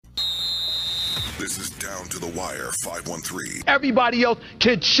This is Down to the Wire 513. Everybody else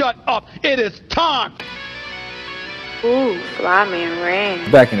can shut up. It is time. Ooh, fly man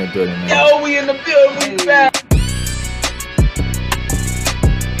ring. Back in the building, man. Yo, we in the building. We back.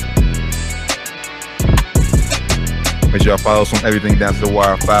 Make sure y'all follow us on everything Down to the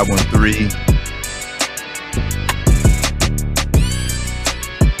Wire 513.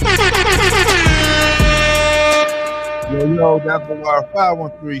 Yo, Down to the Wire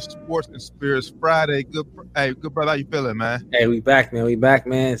 513 Sports and Spirits Friday. Good brother, how you feeling, man? Hey, we back,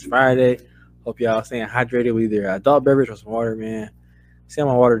 man. It's Friday. Hope y'all staying hydrated with either adult beverage or some water, man. See, I'm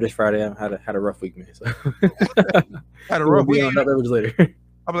on water this Friday. I've had a rough week, man. So Had a rough week. On adult beverage later.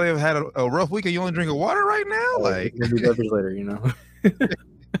 I believe I've had a rough week and you only drinking water right now? Like, we'll do beverage later, you know.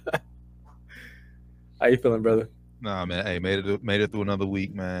 How you feeling, brother? Nah, man. Hey, made it through another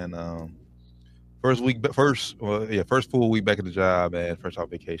week, man. First full week back at the job, man. First off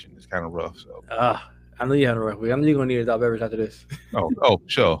vacation. It's kind of rough. So I know you had a rough week. I know you're gonna need adult beverage after this.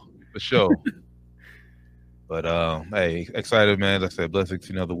 Sure. For sure. But hey, excited, man. Like I said, blessings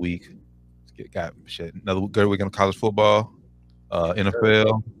to another week. Another good week in college football,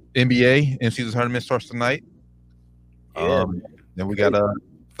 NFL, NBA, in-season tournament starts tonight. Yeah, then we got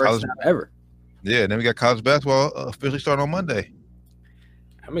first time ever. Yeah, then we got college basketball officially starting on Monday.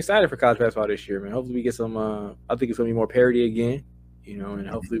 I'm excited for college basketball this year, man. Hopefully we get some. I think it's gonna be more parity again, you know, and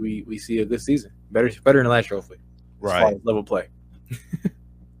hopefully we see a good season, better than last year, hopefully. Right, as far as level play.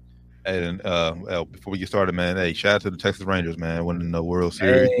 And before we get started, man, hey, shout out to the Texas Rangers, man, winning the World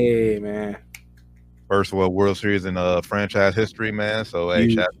Series. Hey, man. First World Series in franchise history, man. So, hey,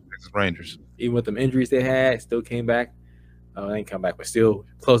 shout out to the Texas Rangers. Even with them injuries they had, still came back. They didn't come back, but still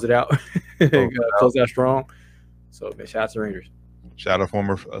closed it out. Closed out strong. So, man, shout out to the Rangers. Shout out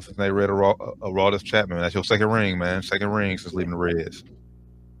former Cincinnati Red Aroldis Chapman. That's your second ring, man. Second ring since leaving the Reds.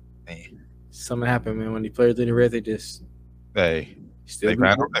 Man. Something happened, man. When the players leave the Reds, they just They find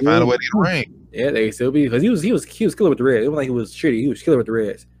a way to get a ring. Yeah, they still be, because he was killer with the Reds. It wasn't like he was shitty. He was killer with the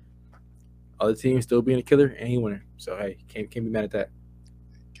Reds. Other teams still being a killer, and he winning. So hey, can't be mad at that.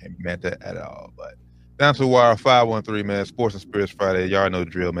 Can't be mad at that at all. But Down to the Wire 513, man. Sports and Spirits Friday. Y'all know the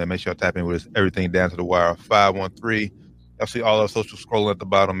drill, man. Make sure y'all tap in with us. Everything Down to the Wire 513. Y'all see all our social scrolling at the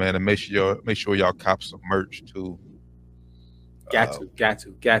bottom, man. And make sure y'all cop some merch too. Got to.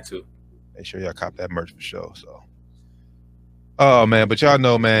 Make sure y'all cop that merch for sure. So. Oh, man, but y'all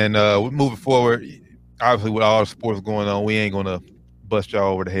know, man, moving forward, obviously with all the sports going on, we ain't going to bust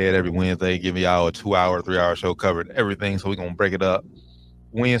y'all over the head every Wednesday, giving y'all a 2-hour, 3-hour show covering everything, so we're going to break it up.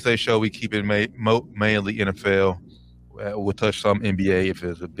 Wednesday show, we keep it mainly NFL. We'll touch some NBA if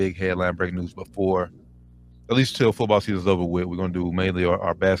there's a big headline breaking news before, at least till football season's over with. We're going to do mainly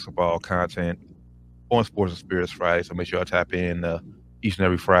our basketball content on Sports and Spirits Friday, so make sure y'all tap in each and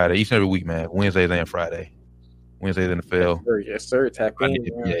every week, man, Wednesdays and Friday. Wednesday NFL. Yes, sir. Tap in.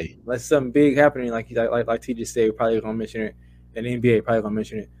 Unless something big happening, like T just said, we're probably gonna mention it. And the NBA probably gonna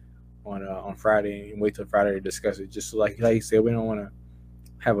mention it on Friday and wait till Friday to discuss it. Just like you said, we don't want to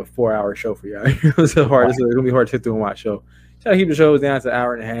have a 4-hour show for y'all. It's so hard. It's gonna be hard to sit through and watch. So try to keep the shows down to an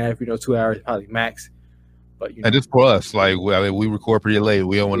hour and a half. 2 hours probably max. But and just for us, like we record pretty late.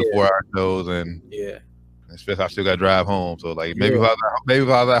 We don't want the 4-hour shows, and especially I still got to drive home. So like maybe if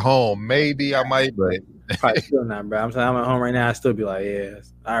I was at home, maybe I might, but. Probably still not, bro. I'm saying I'm at home right now. I still be like,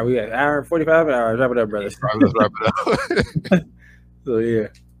 all right, we got an hour and 45 hours. Wrap it up, brother. Let's wrap it up. So yeah.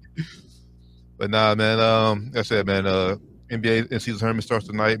 But nah, man. Like I said, man. NBA in-season tournament starts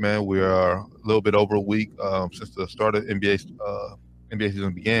tonight, man. We are a little bit over a week since the start of NBA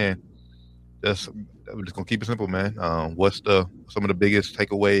season began. We're just gonna keep it simple, man. What's some of the biggest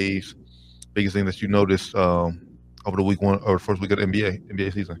takeaways, biggest thing that you noticed over the week one or first week of the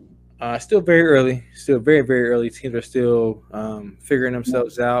NBA season? Still very early. Still very, very early. Teams are still figuring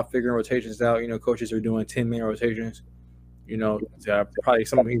themselves out, figuring rotations out. Coaches are doing 10-man rotations. Probably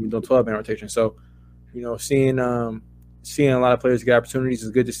some of them even doing 12-man rotations. So, seeing a lot of players get opportunities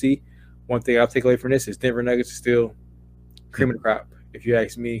is good to see. One thing I'll take away from this is Denver Nuggets is still cream of the crop. If you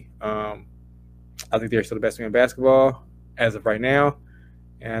ask me, I think they're still the best team in basketball as of right now.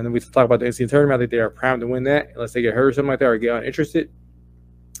 And then we talk about the NCAA tournament. I think they are primed to win that, unless they get hurt or something like that or get uninterested.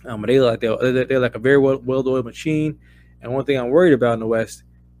 But they're like a very well-oiled machine. And one thing I'm worried about in the West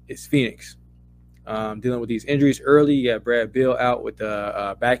is Phoenix. Dealing with these injuries early. You got Brad Beal out with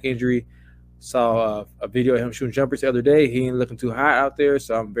a back injury. Saw a video of him shooting jumpers the other day. He ain't looking too hot out there,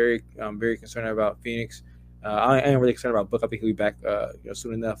 so I'm very concerned about Phoenix. I ain't really concerned about Book. I think he'll be back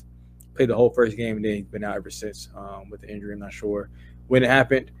soon enough. Played the whole first game, and then he's been out ever since with the injury. I'm not sure when it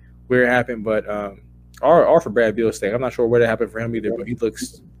happened, where it happened, but or for Brad Beal's sake. I'm not sure where that happened for him either, but he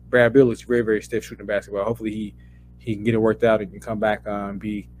looks Brad Beal looks very, very stiff shooting basketball. Hopefully he can get it worked out and can come back and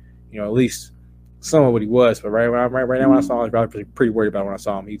be, at least some of what he was. But right now when I saw him, I was pretty worried about when I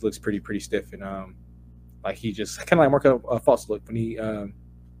saw him. He looks pretty stiff and like he just kind of like Markel Fultz look when he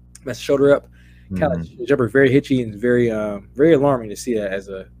messed his shoulder up. Kind of the jumper very hitchy and very alarming to see that as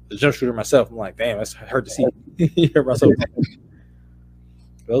a jump shooter myself. I'm like, damn, that's hard to see. myself.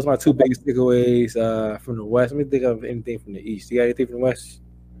 Those are my two biggest takeaways from the West. Let me think of anything from the East. You got anything from the West?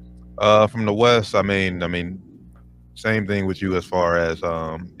 From the West, I mean, same thing with you as far as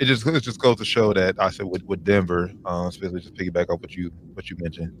it just goes to show that I said with Denver, especially just piggyback off what you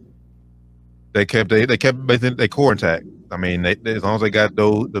mentioned. They kept their core intact. I mean, they as long as they got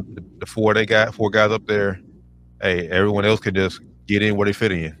the four guys up there, hey, everyone else could just get in where they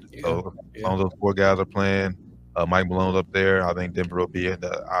fit in. Yeah. So as long as those four guys are playing, Mike Malone's up there. I think Denver will be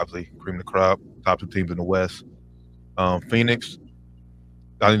obviously cream of the crop, top two teams in the West. Phoenix,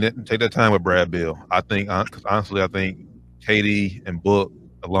 I didn't take that time with Brad Beal. I think, because honestly, I think KD and Book,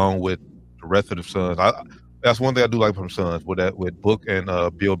 along with the rest of the Suns, that's one thing I do like from the Suns. With Book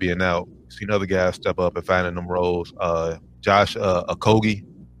and Beal being out, seen other guys step up and finding them roles. Josh Okogie,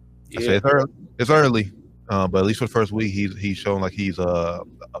 I said it's early, but at least for the first week, he's shown like he's a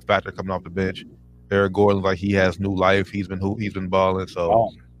factor coming off the bench. Eric Gordon, like he has new life. He's been balling. So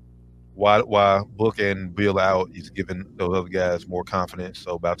while Book and Beal out, he's giving those other guys more confidence.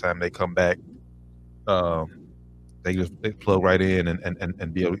 So by the time they come back, they plug right in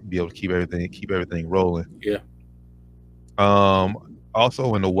and be able to keep everything rolling. Yeah.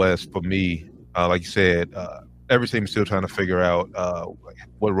 Also in the West, for me, like you said, every team's still trying to figure out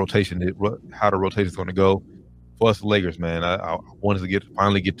what rotation, how the rotation is going to go. For us, the Lakers, man, I wanted to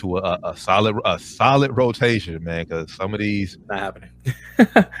finally get to a solid rotation, man, because some of these not happening.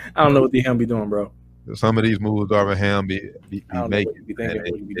 I don't know what the hell be doing, bro. Some of these moves Darvin Ham be making.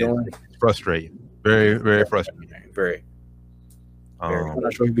 It's frustrating. Very, very frustrating. Very. I'm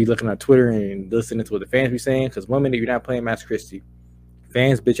not sure you'd be looking at Twitter and listening to what the fans be saying, because one minute you're not playing Max Christie,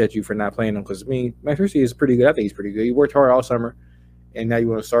 fans bitch at you for not playing him. Because Max Christie is pretty good. I think he's pretty good. He worked hard all summer, and now you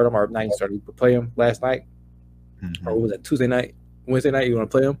want to start him, or now you started to play him last night. Or what was that, Tuesday night? Wednesday night you want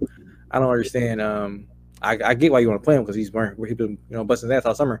to play him? I don't understand. I get why you want to play him because he's been busting his ass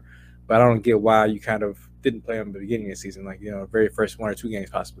all summer, but I don't get why you kind of didn't play him at the beginning of the season, like very first 1 or 2 games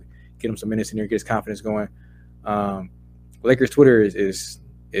possibly. Get him some minutes in there, get his confidence going. Lakers Twitter is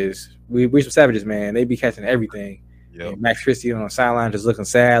we some savages, man. They be catching everything. Yep. And Max Christie on the sideline just looking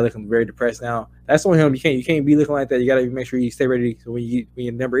sad, looking very depressed now. That's on him. You can't be looking like that. You got to make sure you stay ready. So when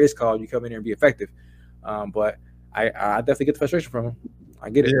your number is called, you come in there and be effective. But I definitely get the frustration from him. I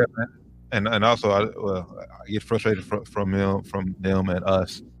get it. Yeah, man. And also I get frustrated from them and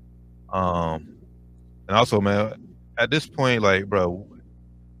us. And also, man, at this point, like, bro,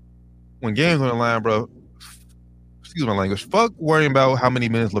 when games on the line, bro, excuse my language, fuck worrying about how many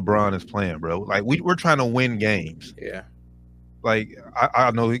minutes LeBron is playing, bro. Like we're trying to win games. Yeah. Like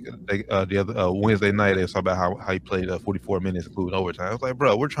I know the other Wednesday night they talked about how he played 44 minutes including overtime. I was like,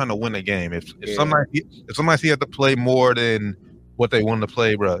 bro, we're trying to win a game. If somebody see have to play more than what they want to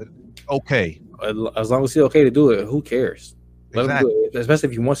play, bro, okay. As long as he's okay to do it, who cares? Let him do it, especially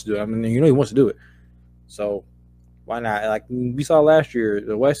if he wants to do it. I mean, he wants to do it. So why not? Like we saw last year,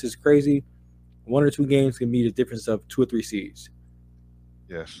 the West is crazy. 1 or 2 games can be the difference of 2 or 3 seeds.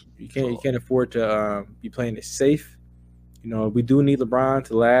 Yes. You can't afford to be playing it safe. We do need LeBron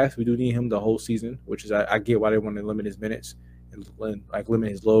to last. We do need him the whole season, which is I get why they want to limit his minutes and like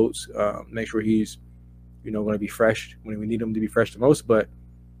limit his loads. Make sure he's going to be fresh when we need him to be fresh the most. But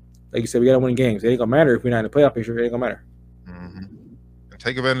like you said, we got to win games. It ain't gonna matter if we're not in the playoff picture. It ain't gonna matter. Mm-hmm. And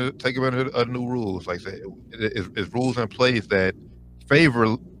take advantage of new rules. Like I said, it's rules in place that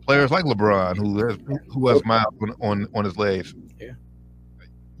favor players like LeBron who has miles on his legs. Yeah.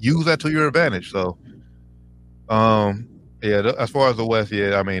 Use that to your advantage. So, as far as the West,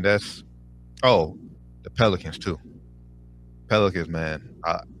 I mean that's the Pelicans too. Pelicans, man,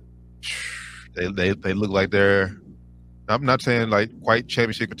 they look like they're. I'm not saying like quite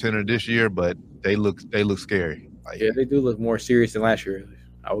championship contender this year, but they look scary. Like, yeah, they do look more serious than last year.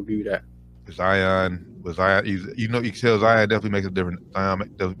 I would agree with that. Zion, you can tell Zion definitely makes a difference.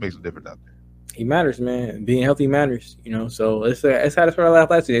 Zion makes a difference out there. He matters, man. Being healthy matters, So it's how they started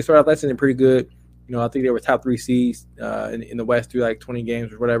last season. They started last season pretty good. I think they were top 3 seeds in the West through like 20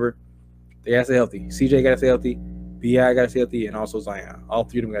 games or whatever. They got to stay healthy. CJ got to stay healthy. BI got to stay healthy, and also Zion. All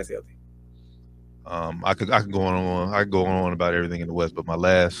 3 of them got to stay healthy. I could go on. I could go on about everything in the West, but my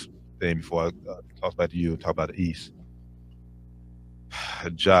last thing before I talk back to you and talk about the East.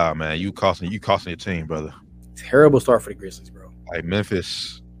 Ja, man, you costing your team, brother. Terrible start for the Grizzlies, bro. Like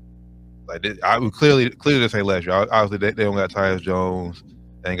Memphis, Like I would clearly this ain't last year. Obviously, they don't got Tyus Jones.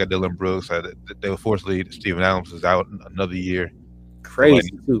 They ain't got Dylan Brooks. They were fortunately Steven Adams is out another year.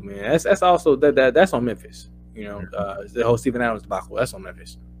 Crazy too, man. That's also that's on Memphis. You know, the whole Steven Adams debacle. That's on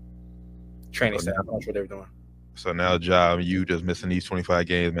Memphis. Training staff. I'm not sure what they were doing. So now, Ja, you just missing these 25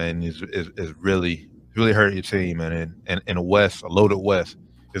 games, man, is really hurting your team, man. And in the West, a loaded West,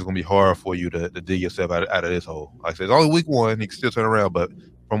 it's gonna be hard for you to dig yourself out of this hole. Like I said, it's only week 1. You can still turn around, but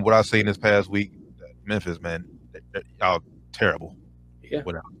from what I've seen this past week, Memphis, man, y'all terrible. Yeah.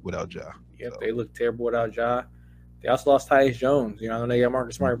 Without Ja. Yep, so. They look terrible without Ja. They also lost Tyus Jones. You know, I know they got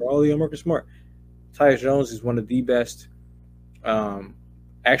Marcus Smart, but they got Marcus Smart. Tyus Jones is one of the best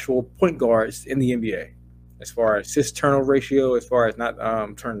actual point guards in the NBA. As far as assist turnover ratio, as far as not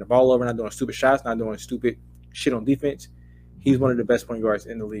turning the ball over, not doing stupid shots, not doing stupid shit on defense. He's one of the best point guards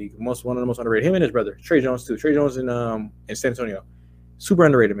in the league. One of the most underrated. Him and his brother, Trey Jones, too. Trey Jones in San Antonio. Super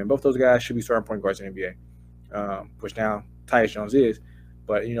underrated, man. Both those guys should be starting point guards in the NBA, which now Tyus Jones is.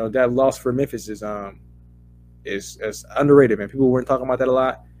 But, you know, that loss for Memphis is underrated, man. People weren't talking about that a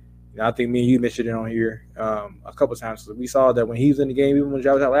lot. You know, I think me and you mentioned it on here a couple times. So we saw that when he was in the game, even when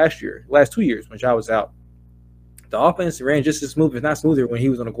Ja was out last 2 years when Ja was out, the offense ran just as smooth, if not smoother, when he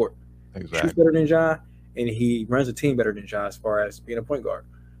was on the court. Exactly. Shoots better than Ja, and he runs the team better than Ja as far as being a point guard.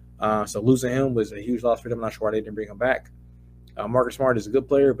 So losing him was a huge loss for them. I'm not sure why they didn't bring him back. Marcus Smart is a good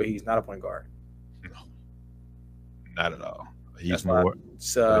player, but he's not a point guard. No, not at all. He's That's more.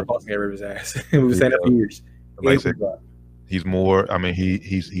 Boston got rid of his ass. We've been saying that for years. Like he's more. I mean,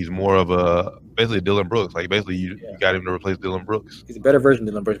 he's more of a basically Dylan Brooks. Like basically, you got him to replace Dylan Brooks. He's a better version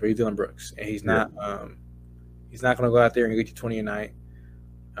of Dylan Brooks, but he's Dylan Brooks, and he's not. He's not going to go out there and get you 20 a night.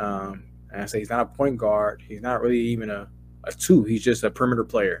 And I say he's not a point guard. He's not really even a 2. He's just a perimeter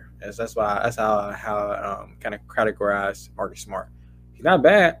player. That's how I kind of categorize Marcus Smart. He's not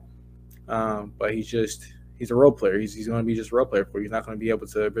bad, but he's a role player. He's going to be just a role player for you. He's not going to be able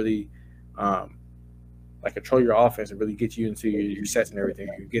to really like control your offense and really get you into your sets and everything.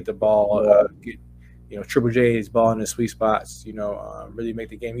 You get the ball, get Triple J's ball in the sweet spots. Really make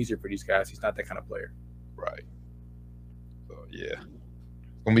the game easier for these guys. He's not that kind of player. Right. So yeah,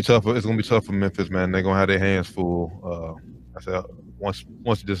 it's gonna be tough. It's gonna be tough for Memphis, man. They're gonna have their hands full. I said once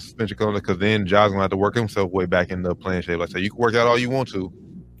the suspension comes, because then Ja's gonna have to work himself way back in the playing shape. Like I said, you can work out all you want to,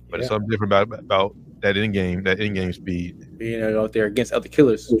 but it's something different about that in game speed. Being out there against other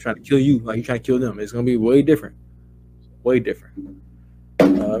killers trying to kill you, like you trying to kill them, it's gonna be way different. Way different.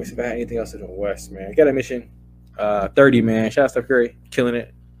 Let me see if I had anything else in the West, man. I got a mission. 30, man. Shout out Steph Curry, killing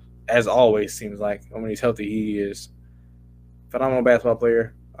it. As always, seems like when he's healthy, he is phenomenal basketball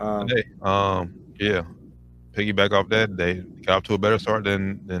player. Yeah. Piggyback off that, they got off to a better start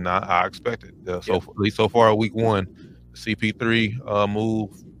than I expected. So at least so far, week 1, the CP3 move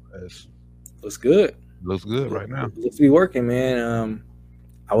looks good. Looks good right now. Looks to be working, man.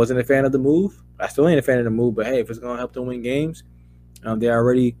 I wasn't a fan of the move. I still ain't a fan of the move, but hey, if it's gonna help them win games, they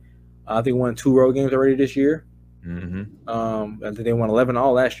already, I think, won 2 road games already this year. Mm-hmm. I think they won 11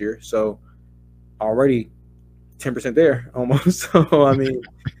 all last year, so already 10% there almost. So I mean,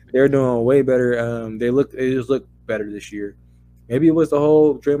 they're doing way better. They just look better this year. Maybe it was the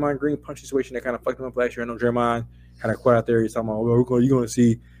whole Draymond Green punch situation that kind of fucked them up last year. I know Draymond kind of quit out there. He's talking about, you're going to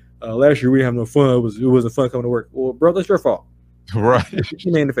see. Last year we didn't have no fun. It wasn't fun coming to work. Well, bro, that's your fault. Right. You punched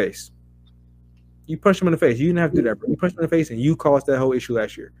him in the face. You punched him in the face. You didn't have to do that, bro. You punched him in the face, and you caused that whole issue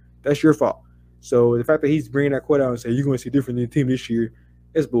last year. That's your fault. So the fact that he's bringing that quote out and saying you're going to see different than the team this year,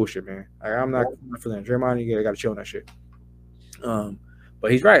 it's bullshit, man. I'm not feeling Draymond. You got to chill on that shit.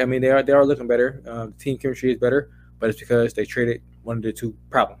 But he's right. I mean, they are looking better. The team chemistry is better, but it's because they traded one of the 2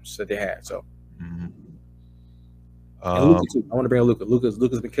 problems that they had. So. Mm-hmm. And Luka too. I want to bring Luka.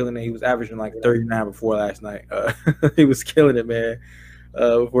 Luka's been killing it. He was averaging like 39 before last night. He was killing it, man.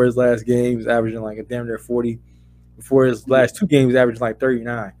 Before his last game, he was averaging like a damn near 40. Before his last 2 games, he was averaging like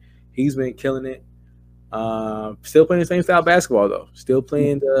 39. He's been killing it. Still playing the same style basketball though. Still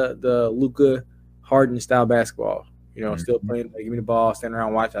playing the Luka Harden style basketball. Still playing. Like, give me the ball, stand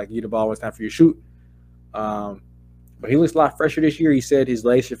around, watch. I give you the ball when it's time for you to shoot. But he looks a lot fresher this year. He said his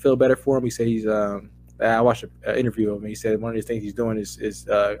legs should feel better for him. He said he's. I watched an interview of him. He said one of the things he's doing is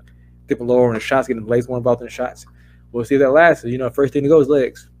dipping lower in the shots, getting the legs more involved in the shots. We'll see if that lasts. First thing to go is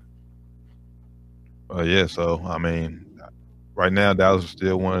legs. Yeah. So I mean, right now Dallas is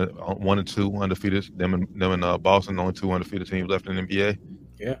still one and 2 undefeated. Them and Boston, the only 2 undefeated teams left in the NBA.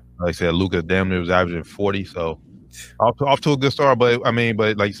 Yeah. Like I said, Luka damn near was averaging 40. So off to a good start. But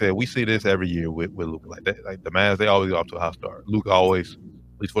like you said, we see this every year with Luka. Like that, like the Mavs, they always get off to a hot start. Luka always,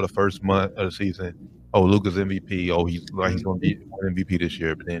 at least for the first month of the season. Oh, Luka's MVP. Oh, he's going to be MVP this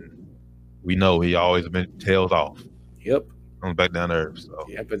year. But then we know he always been tails off. Yep. Comes back down to earth. So.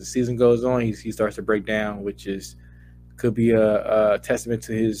 Yeah, but the season goes on, he starts to break down, which could be a testament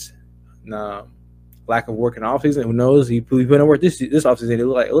to his lack of work in the offseason. Who knows? He put in work this offseason. It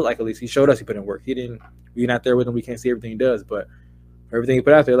looked like at least he showed us he put in work. We're not there with him. We can't see everything he does, but everything he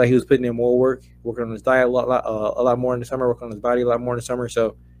put out there, like he was putting in more work, working on his diet a lot more in the summer, working on his body a lot more in the summer.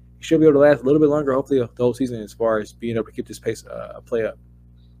 So he should be able to last a little bit longer, hopefully the whole season, as far as being able to keep this pace play up.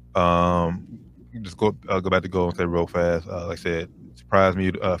 Just go back to Golden State real fast. Like I said, surprised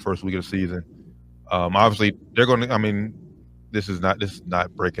me first week of the season. Obviously they're going to. I mean, this is not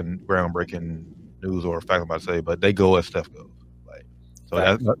groundbreaking news or fact I'm about to say, but they go as Steph goes. Like,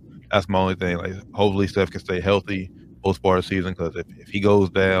 so that's my only thing. Like, hopefully Steph can stay healthy most part of the season, because if he goes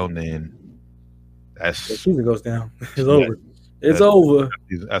down, then the season goes down. It's over. It's over.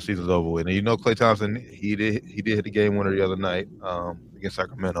 That season's over with. And Klay Thompson, he did hit the game winner the other night against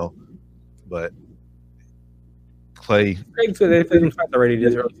Sacramento, but Klay. They played them twice already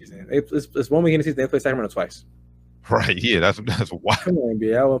this early season. It's 1 week in the season. They played Sacramento twice. Right. Yeah. That's wild. Come on,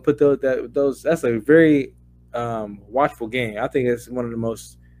 NBA. I want to put those. That's a very watchful game. I think it's one of the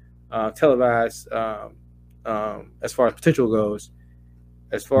most televised as far as potential goes.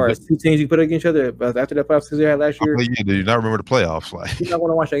 As far as two teams you put against each other, after that playoffs they had last year. Do you not remember the playoffs? Like, you're not going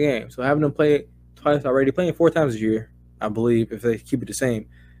to watch that game. So having them play twice already, playing 4 times this year, I believe, if they keep it the same,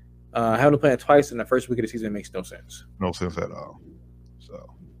 having them play it twice in the first week of the season makes no sense. No sense at all.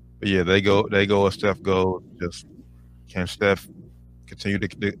 So, but yeah, they go as Steph goes. Just can Steph continue to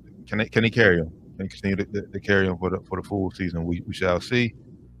can he carry him? Can he continue to carry him for the full season? We shall see.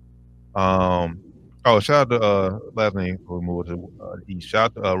 Shout out to last name before we move to East.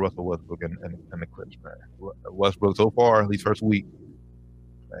 Shout out to Russell Westbrook and the Clips, man. Westbrook so far, at least first week,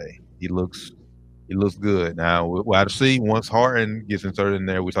 hey, he looks good. Now we'll have to see once Harden gets inserted in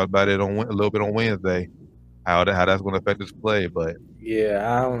there. We talked about it a little bit on Wednesday, how that's going to affect his play. But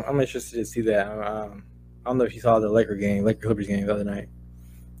yeah, I'm interested to see that. I don't know if you saw the Laker Clippers game the other night.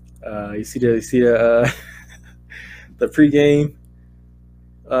 You see the the pregame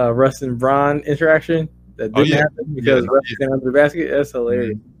Russ and Bron interaction that didn't happen because Russ came under the basket. That's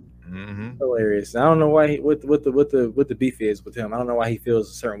hilarious. Mm-hmm. Hilarious. I don't know why what the beef is with him. I don't know why he feels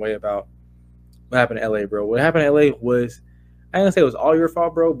a certain way about what happened in LA, bro. What happened in LA was, I ain't gonna say it was all your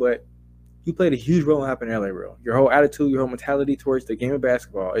fault, bro, but you played a huge role in what happened in LA, bro. Your whole attitude, your whole mentality towards the game of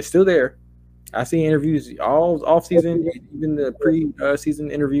basketball is still there. I see interviews all off season, even the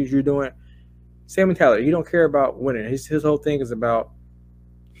pre-season interviews you're doing. Same mentality. You don't care about winning. His whole thing is about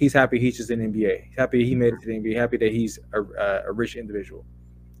he's happy he's just in the NBA. He's happy he made it to the NBA. Happy that he's a rich individual.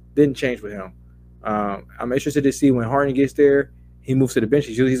 Didn't change with him. I'm interested to see when Harden gets there, he moves to the bench.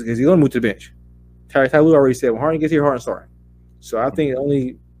 He's going to move to the bench. Ty Lue already said when Harden gets here, Harden starting. So I think the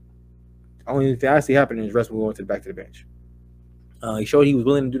only thing I see happening is Russ will go back to the bench. He showed he was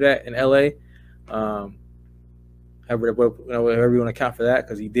willing to do that in LA. However you want to account for that,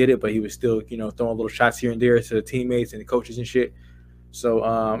 because he did it, but he was still throwing little shots here and there to the teammates and the coaches and shit. So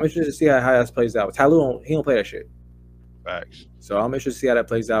I'm interested to see how that plays out. Ty Lue he don't play that shit. Facts. So I'm interested to see how that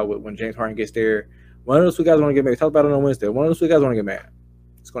plays out when James Harden gets there. One of those two guys want to get mad. We talked about it on Wednesday. One of those two guys want to get mad.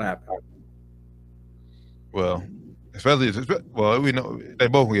 It's going to happen. Well, we know they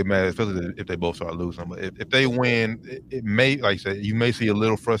both will get mad, especially if they both start losing. But if they win, it may, like I said, you may see a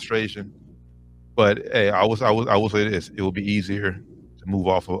little frustration. But hey, I will say this: it will be easier to move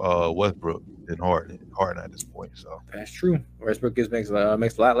off of Westbrook than Harden at this point. So that's true. Westbrook makes a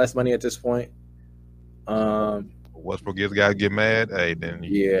lot less money at this point. Westbrook gets guys get mad. Hey, then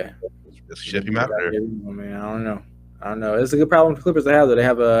just ship him out there. Man, I don't know. It's a good problem for the Clippers to have. Though they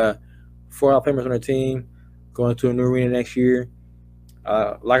have 4 Hall of Famers on their team, going to a new arena next year.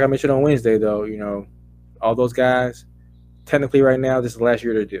 Like I mentioned on Wednesday, though, all those guys, technically right now, this is the last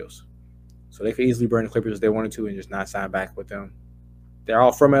year of their deals. So they could easily burn the Clippers if they wanted to and just not sign back with them. They're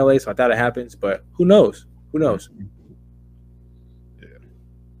all from LA, so I doubt it happens, but who knows? Yeah.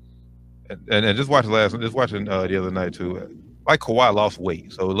 And just watching the other night too. Like Kawhi lost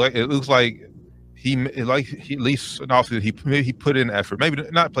weight. So it looks like he at least obviously he put in effort. Maybe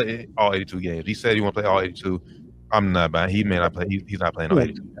not play all 82 games. He said he want to play all 82. I'm not buying. He may not play. He's not playing all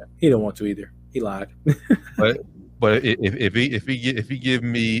 82. He don't want to either. He lied. But if he give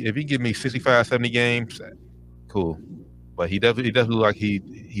me 65, 70 games, cool. But he definitely look like he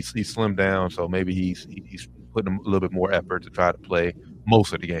slimmed down. So maybe he's putting a little bit more effort to try to play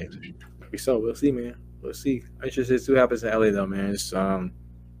most of the games. Maybe so. We'll see, man. We'll see. I'm interested to see what happens in LA though, man. It's I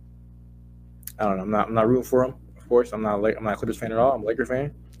don't know. I'm not rooting for him. Of course, I'm not a Clippers fan at all. I'm a Laker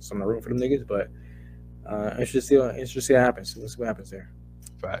fan, so I'm not rooting for them niggas. But interested to see what happens. We'll see what happens there.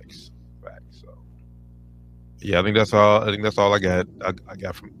 Facts. Right. So, yeah, I think that's all. I think that's all I got. I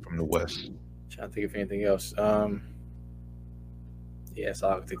got from the West. Trying to think of anything else. Yeah, that's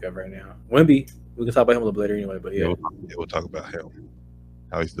all I can think of right now. Wemby, we can talk about him a little bit later anyway. But yeah, we'll talk about him,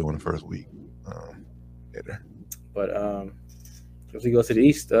 how he's doing the first week. Later. But as we go to the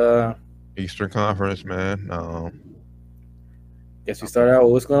East, Eastern Conference, man. Guess we start out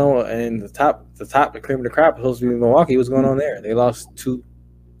with what's going on, and the cream of the crop is supposed to be Milwaukee. What's going on there? They lost two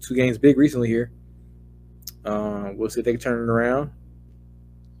games big recently here. We'll see if they can turn it around.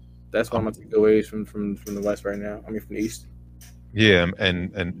 That's one of my takeaways from the West right now. I mean, from the East. Yeah,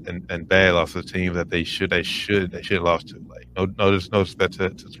 and bad loss to teams that they should have lost to. Like no disrespect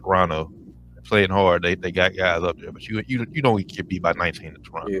to Toronto, playing hard. They got guys up there, but you don't get beat by 19 to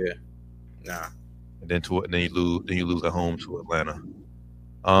Toronto. Yeah, nah. And then you lose at home to Atlanta.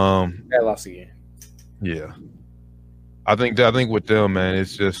 Bad loss again. Yeah, I think with them, man,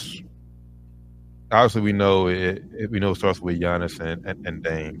 it's just obviously we know it starts with Giannis and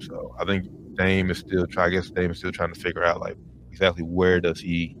Dame. So I think Dame is still trying to figure out like exactly where does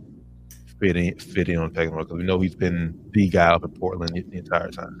he fit in on the pecking order, because we know he's been the guy up in Portland the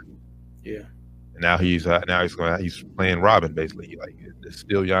entire time. Yeah, and now he's playing Robin basically. Like it's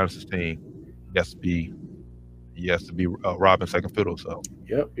still Giannis's team. He has to be Robin's second fiddle. So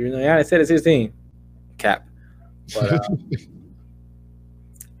yep, even though Giannis said it's his team, cap. But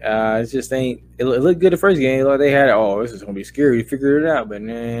it just ain't. It looked good the first game. Like they had, this is gonna be scary. We figured it out, but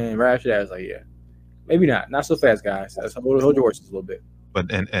then right after that, I was like, yeah, maybe not so fast, guys. That's hold your horses a little bit. But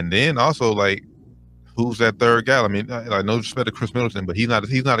and then also like, who's that third guy? I mean, like no disrespect to Chris Middleton, but he's not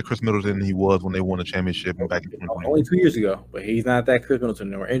a Chris Middleton he was when they won the championship back in 2020. Only 2 years ago, but he's not that Chris Middleton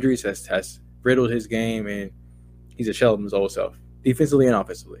anymore. Injuries has riddled his game, and he's a shell of his old self, defensively and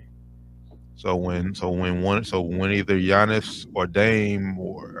offensively. So when either Giannis or Dame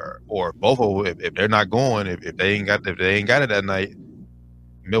or both of them, if they're not going, if they ain't got it that night,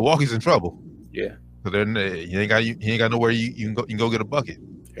 Milwaukee's in trouble. Yeah, because he ain't got nowhere you can go get a bucket.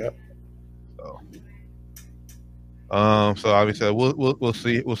 Yep. So obviously we'll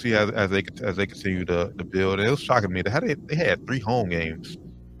see as they continue to build. And it was shocking me that they had 3 home games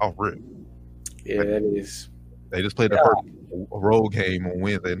off rip. Yeah, that is. They just played the first road game on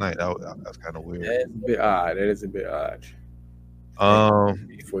Wednesday night. That's kind of weird. That's a bit odd. That is a bit odd. For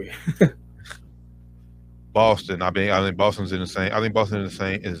you. Boston. I think Boston's in the same. I think Boston is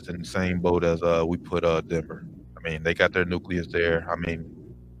in the same boat as we put Denver. I mean, they got their nucleus there. I mean,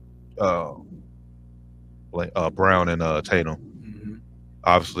 Brown and Tatum. Mm-hmm.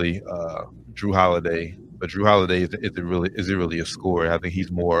 Obviously, Drew Holiday. But Drew Holiday is really a scorer. I think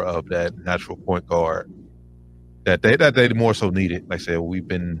he's more of that natural point guard that they more so needed. Like I said, we've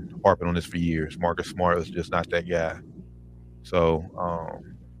been harping on this for years. Marcus Smart is just not that guy. So, I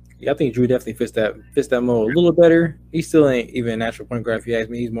think Drew definitely fits that mold a little better. He still ain't even a natural point guard if you ask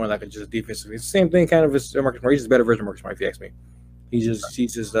me. He's more like just a defensive. It's the same thing kind of as Marcus Smart. He's just a better version of Marcus Smart if you ask me. He's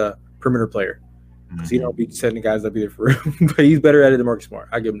just a perimeter player because he don't be setting guys up either for him. But he's better at it than Marcus Smart.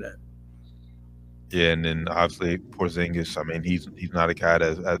 I give him that. Yeah, and then obviously Porzingis. I mean, he's not a guy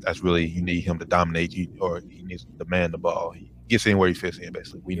that's really you need him to dominate you, or he needs to demand the ball. He gets in where he fits in.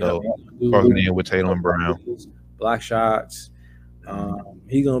 Basically, we know crossing in with Tatum and Brown, block shots.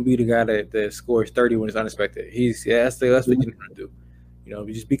 He's gonna be the guy that scores 30 when it's unexpected. That's what you're gonna do.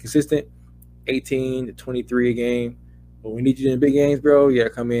 You just be consistent, 18 to 23 a game. But we need you in big games, bro. You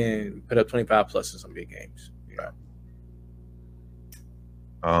gotta come in and put up 25 plus in some big games.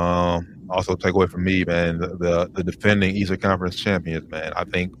 Also take away from me, man, the defending Eastern Conference champions, man. I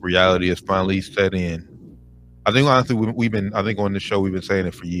think reality has finally set in. I think honestly we've been on this show we've been saying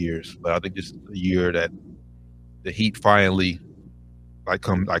it for years, but I think this is the year that the Heat finally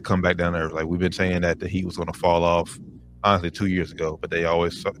come back down there. Like we've been saying that the Heat was going to fall off honestly 2 years ago, but they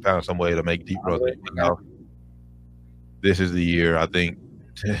always found some way to make deep runs. This is the year I think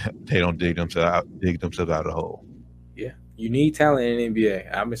they don't dig themselves out of the hole. Yeah. You need talent in the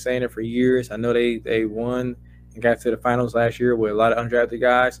NBA. I've been saying it for years. I know they won and got to the finals last year with a lot of undrafted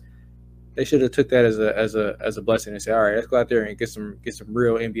guys. They should have took that as a blessing and said, all right, let's go out there and get some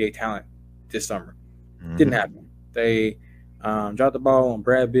real NBA talent this summer. Mm-hmm. Didn't happen. They dropped the ball on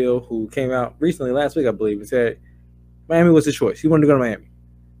Brad Beal, who came out recently last week, I believe, and said Miami was his choice. He wanted to go to Miami.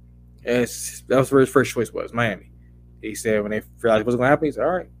 And that was where his first choice was, Miami. He said when they realized it wasn't going to happen, he said,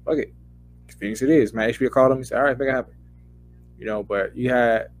 all right, fuck it. Phoenix it is. Man, HBO called him. He said, all right, make it happen. But you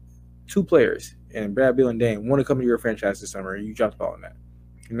had 2 players, and Brad Beal and Dame, want to come to your franchise this summer, and you dropped the ball on that.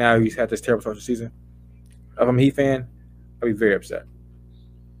 And now he's had this terrible start to the season. If I'm a Heat fan, I'd be very upset.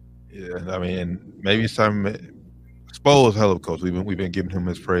 Yeah, I mean, maybe it's time Spo is a hell of a coach. We've been giving him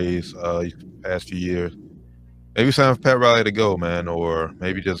his praise past few years. Maybe it's time for Pat Riley to go, man, or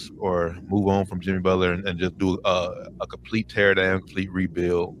maybe or move on from Jimmy Butler and just do a complete tear down, complete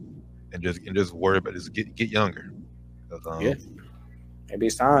rebuild, and just worry about just get younger. Yeah, maybe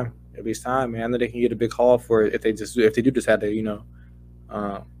it's time. Maybe it's time, man. I know they can get a big haul for it if they do decide to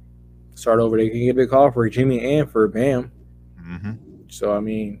start over. They can get a big haul for Jimmy and for Bam. Mm-hmm. So I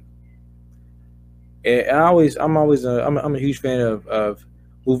mean, I'm a huge fan of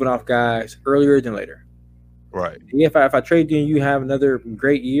moving off guys earlier than later. Right. Yeah, if I trade you and you have another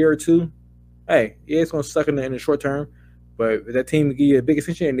great year or two, hey, yeah, it's gonna suck in the short term. But if that team give you a big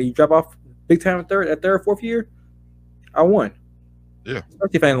extension and then you drop off big time at third, fourth year, I won. Yeah. Especially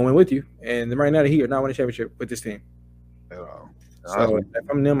if I ain't gonna win with you. And right now the Heat are not winning a championship with this team. At all. So if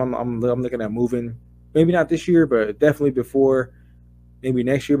I'm them, I'm looking at moving. Maybe not this year, but definitely before, maybe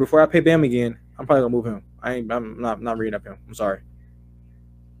next year. Before I pay Bam again, I'm probably gonna move him. I'm not reading up him. I'm sorry.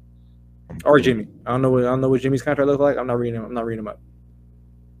 Or Jimmy. I don't know what Jimmy's contract looks like. I'm not reading him up.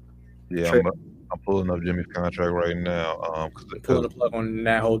 Yeah, I'm pulling up Jimmy's contract right now. Pulling the plug on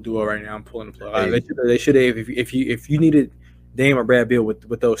that whole duo right now. I'm pulling the plug. They should have if you needed Dame or Brad Beal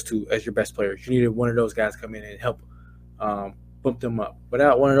with those two as your best players, you needed one of those guys come in and help bump them up.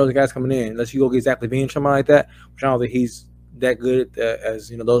 Without one of those guys coming in, unless you go get Zach LaVine, somebody like that, which I don't think he's that good as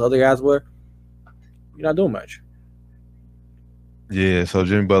those other guys were, you're not doing much. Yeah, so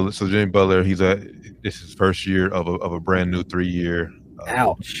Jimmy Butler, this is his first year of a brand new 3-year,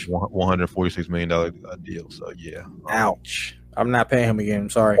 ouch, $146 million deal. So yeah, ouch. I'm not paying him again. I'm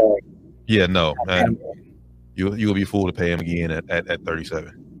sorry. Yeah, no, man. You'll be fooled to pay him again at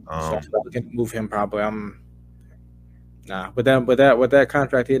 37. So I can move him probably. With that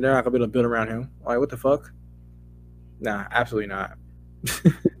contract here, they're not gonna be able to build around him. Like, what the fuck? Nah, absolutely not.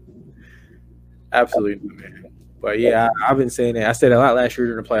 Absolutely not, man. But yeah, I've been saying that. I said a lot last year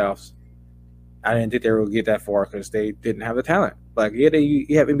during the playoffs. I didn't think they were gonna get that far because they didn't have the talent. Like, yeah,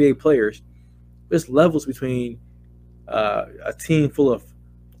 you have NBA players. There's levels between a team full of,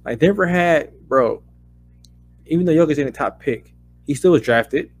 like, Denver had, bro. Even though Jokic ain't the top pick, he still was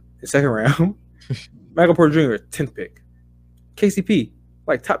drafted in the second round. Michael Porter Jr., 10th pick. KCP,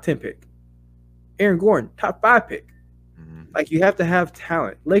 like, top 10 pick. Aaron Gordon, top 5 pick. Mm-hmm. Like, you have to have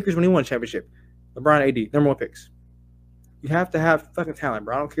talent. Lakers, when he won a championship, LeBron, AD, number 1 picks. You have to have fucking talent,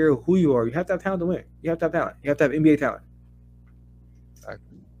 bro. I don't care who you are. You have to have talent to win. You have to have talent. You have to have NBA talent.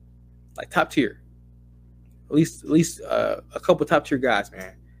 Like, top tier. At least a couple top tier guys,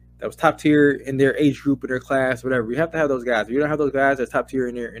 man. That was top tier in their age group, in their class, whatever. You have to have those guys. If you don't have those guys that's top tier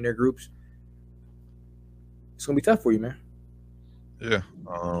in their groups, it's gonna be tough for you, man. Yeah.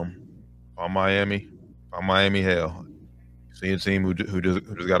 On Miami, hell. See a team who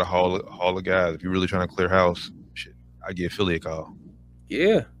just got a haul of guys. If you're really trying to clear house, shit, I give Philly a call.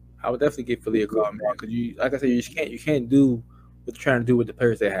 Yeah, I would definitely give Philly a call, man. Because like I said, you can't do what they're trying to do with the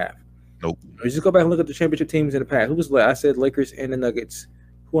players they have. Nope. You just go back and look at the championship teams in the past. Who was I said Lakers and the Nuggets.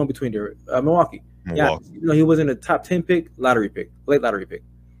 Who won between there? Milwaukee. Yeah, he wasn't a top 10 pick, late lottery pick.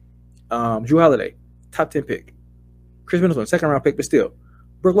 Drew Holiday, top 10 pick. Chris Middleton, second round pick, but still.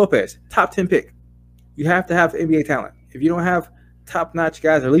 Brook Lopez, top 10 pick. You have to have NBA talent. If you don't have top notch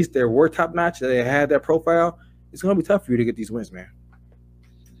guys, or at least they were top notch, they had that profile, it's gonna be tough for you to get these wins, man.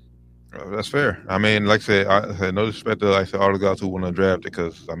 That's fair. I mean, like I said, no disrespect to all the guys who want to draft it,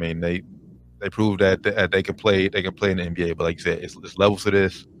 because I mean they proved that they can play in the NBA. But like you said, it's levels to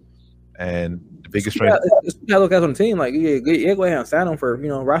this, and the biggest strength. It's those guys on the team. Like, yeah, go ahead and sign them for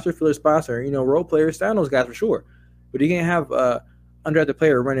roster filler spots or role players. Sign those guys for sure. But you can't have undrafted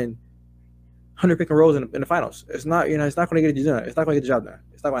player running 100 pick and rolls in the finals. It's not it's not going to get it done. It's not going to get the job done.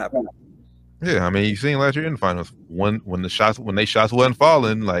 It's not going to happen. Yeah, I mean, you seen last year in the finals when they shots wasn't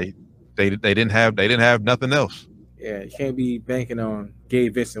falling, like they didn't have nothing else. Yeah, you can't be banking on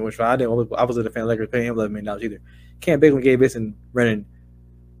Gabe Vincent, which I wasn't a fan of Lakers paying him $11 million either. Can't bank on Gabe Vincent running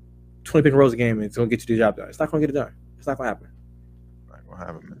 20 pick and rolls a game and it's going to get you the job done. It's not going to get it done. It's not going to happen. Not going to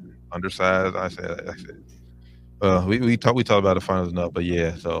happen, man. Undersized, I said. We talked about the finals enough, but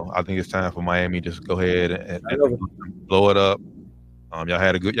yeah. So I think it's time for Miami just go ahead and blow it up. Y'all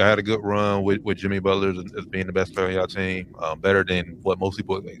had a good run with Jimmy Butler as being the best player on y'all team, better than what most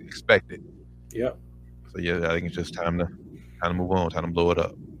people expected. Yep. So yeah, I think it's just time to move on, time to blow it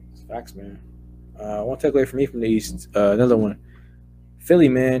up. Facts, man. One takeaway for me from the East, another one. Philly,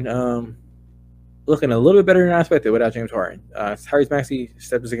 man, looking a little bit better than I expected without James Harden. Tyrese Maxey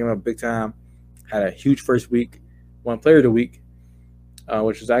stepped his game up big time. Had a huge first week, won Player of the Week,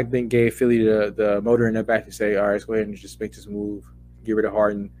 which was, I think, gave Philly the motor in their back to say, all right, let's go ahead and just make this move, get rid of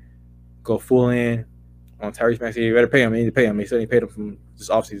Harden, go full in on Tyrese Maxey. You better pay him. They need to pay him. They said they paid him from this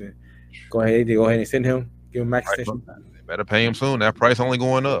offseason. Go ahead and send him. Give him max extension. They better pay him soon. That price only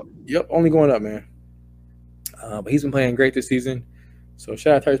going up. Yep, only going up, man. But he's been playing great this season. So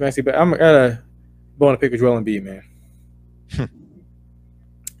shout out Tyrese Maxey. But I'm gotta bone to pick with Joel Embiid, man.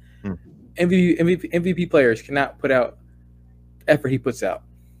 MVP players cannot put out the effort he puts out.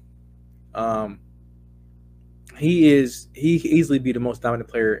 He easily be the most dominant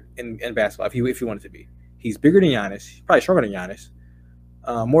player in basketball if he wanted to be. He's bigger than Giannis. He's probably stronger than Giannis.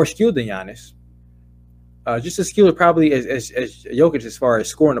 More skilled than Giannis. Just as skilled probably as Jokic as far as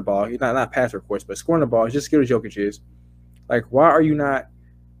scoring the ball. He's not passer, of course, but scoring the ball is just as skilled as Jokic is. Like, why are you not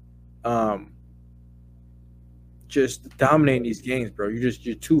just dominating these games, bro? You're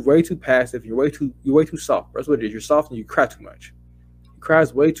way too passive. You're way too soft. That's what it is. You're soft and you cry too much. He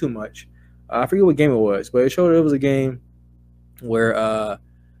cries way too much. I forget what game it was, but it showed it was a game where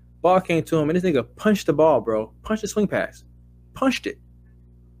ball came to him and this nigga punched the ball, bro. Punched the swing pass. Punched it.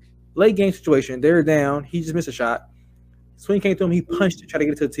 Late game situation. They're down. He just missed a shot. Swing came to him. He punched it, tried to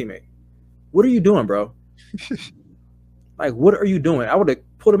get it to the teammate. What are you doing, bro? Like, what are you doing? I would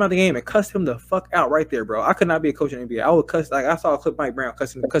have pulled him out of the game and cussed him the fuck out right there, bro. I could not be a coach in the NBA. I would cuss. Like, I saw a clip Mike Brown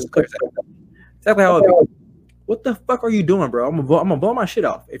cussing players. Exactly how I would be. What the fuck are you doing, bro? I'm gonna blow my shit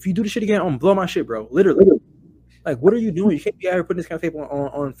off. If you do this shit again, I'm gonna blow my shit, bro. Literally. Like, what are you doing? You can't be out here putting this kind of tape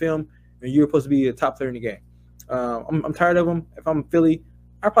on film, and you're supposed to be a top player in the game. I'm tired of him. If I'm Philly,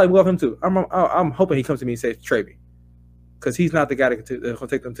 I probably move off him too. I'm hoping he comes to me and says trade me, because he's not the guy that can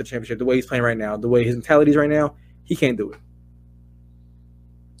take them to the championship. The way he's playing right now, the way his mentality is right now, he can't do it.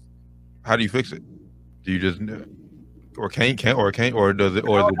 How do you fix it? Do you just or does it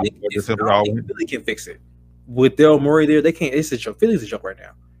Philly can fix it. With Daryl Morey there, they can't. It's a joke. Philly's a joke right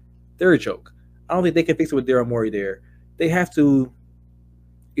now. They're a joke. I don't think they can fix it with Daryl Morey there. They have to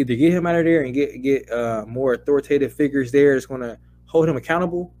either get him out of there and get more authoritative figures there that's going to hold him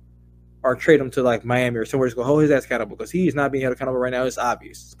accountable, or trade him to like Miami or somewhere that's going to hold his ass accountable, because he is not being held accountable right now. It's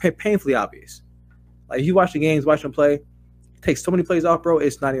obvious. It's painfully obvious. Like, if you watch the games, watch him play, take so many plays off, bro,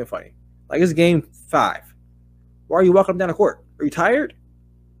 it's not even funny. Like, it's game 5. Why are you walking down the court? Are you tired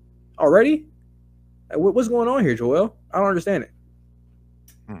already? Like, what's going on here, Joel? I don't understand it.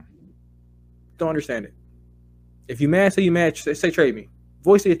 Don't understand it. If you mad, say you mad. Say trade me.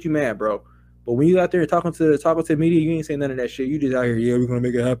 Voice it that you mad, bro. But when you out there talking to the media, you ain't saying none of that shit. You just out here, yeah, we're gonna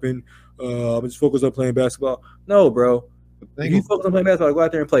make it happen. I'm just focused on playing basketball. No, bro. If you focus on playing basketball, go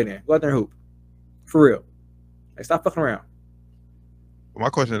out there and play then. Go out there and hoop. For real. Like, stop fucking around. My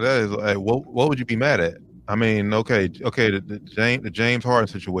question to that is, like, what would you be mad at? I mean, okay, the James Harden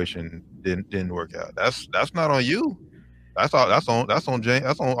situation didn't work out. That's not on you. That's on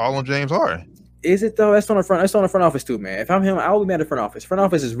James Harden. Is it though? That's on the front office too, man. If I'm him, I will be mad at front office. Front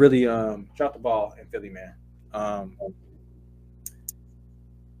office is really dropped the ball in Philly, man.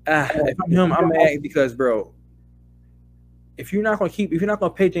 If I'm him, I'm mad because, bro, if you're not gonna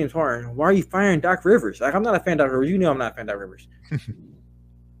pay James Harden, why are you firing Doc Rivers? Like, I'm not a fan of Doc Rivers. You know I'm not a fan of Doc Rivers.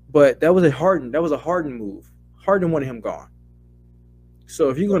 But that was a Harden move. Harden wanted him gone. So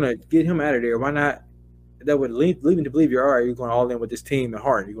if you're gonna get him out of there, why not? That would lead me to believe you're all right. You're going all in with this team and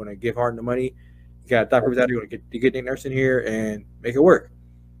Harden. You're going to give Harden the money. You got Doc Rivers out there. You're going to get Nick Nurse in here and make it work.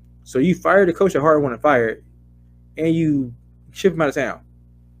 So you fired the coach that Harden wanted fired, and you ship him out of town.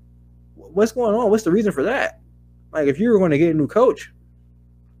 What's going on? What's the reason for that? Like, if you were going to get a new coach,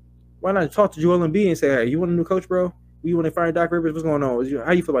 why not talk to Joel Embiid and say, hey, you want a new coach, bro? You want to fire Doc Rivers? What's going on?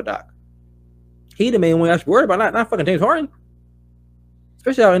 How you feel about Doc? He the main one I should worry about, not fucking James Harden.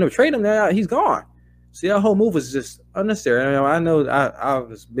 Especially I end up trading him now. He's gone. See, that whole move was just unnecessary. I know I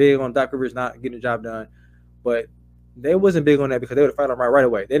was big on Doc Rivers not getting the job done, but they wasn't big on that because they would have fired him right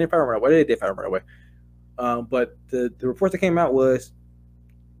away. They didn't fire him right away. They did fire him right away. But the report that came out was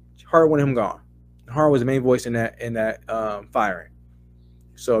Harden wanted him gone. Harden was the main voice in that firing.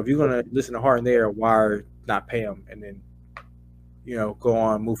 So if you're gonna listen to Harden there, why not pay him and then go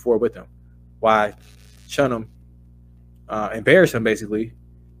on, move forward with him? Why shun him, embarrass him basically,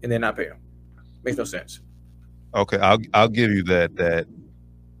 and then not pay him? Makes no sense. Okay, I'll give you that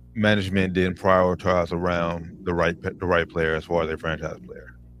management didn't prioritize around the right player as far as their franchise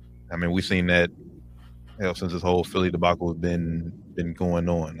player. I mean, we've seen that since this whole Philly debacle has been going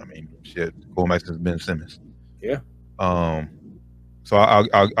on. I mean, shit, going back since Ben Simmons. Yeah. So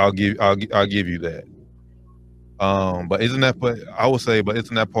I'll give you that. But isn't that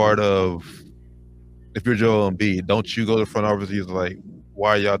part of, if you're Joel Embiid, don't you go to the front office? He's like,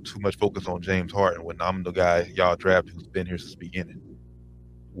 why are y'all too much focused on James Harden when I'm the guy y'all drafted who's been here since the beginning?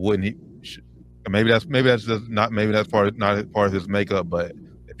 Wouldn't he? Maybe that's just not part of his makeup. But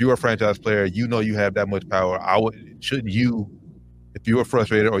if you're a franchise player, you know you have that much power. Shouldn't you, if you're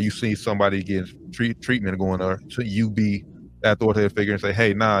frustrated or you see somebody getting treatment going on, shouldn't you be that authoritative figure and say,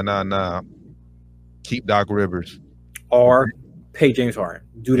 hey, nah, keep Doc Rivers or pay James Harden?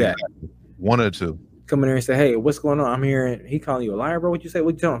 Do that. One of the two. Come in there and say, hey, what's going on? I'm hearing he calling you a liar, bro. What you say?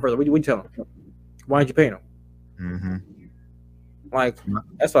 What you tell him first? What you tell him? Why aren't you paying him? Mm-hmm. Like,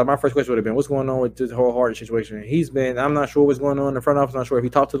 that's why my first question would have been, what's going on with this whole Harden situation? I'm not sure what's going on in the front office. I'm not sure if he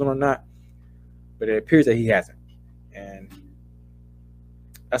talked to them or not, but it appears that he hasn't. And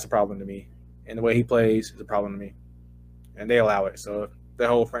that's a problem to me. And the way he plays is a problem to me. And they allow it. So the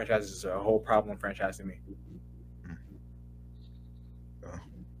whole franchise is a whole problem franchise to me.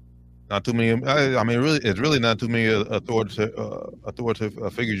 Not too many. I mean, really, it's really not too many authoritative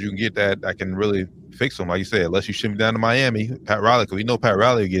figures you can get that can really fix them. Like you said, unless you ship him down to Miami, Pat Riley, because we know Pat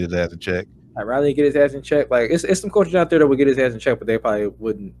Riley will get his ass in check. Pat Riley will get his ass in check. Like it's some coaches out there that would get his ass in check, but they probably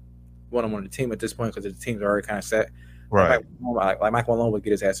wouldn't want him on the team at this point because the team's already kind of set. Right. Like Michael Malone would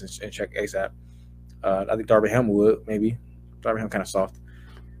get his ass in check ASAP. I think Darby Ham would maybe. Darby Ham kind of soft.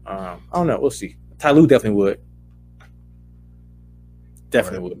 I don't know. We'll see. Ty Lue definitely would.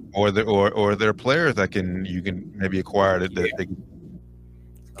 Definitely would. Or there are players that you can maybe acquire that they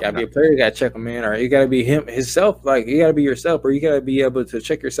gotta be a player, you gotta check him in, or you gotta be himself. Like you gotta be yourself, or you gotta be able to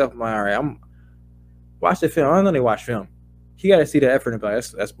check yourself. Like, all right, watch the film. I don't know they watch film. You gotta see the effort and be like,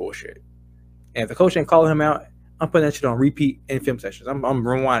 that's bullshit. And if the coach ain't calling him out, I'm putting that shit on repeat in film sessions. I'm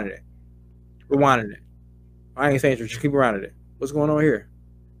rewinding it. I ain't saying just keep rewinding it. What's going on here?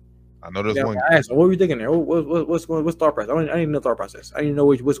 I know there's one. I asked him, what were you thinking there? What's thought process? I didn't know thought process. I didn't know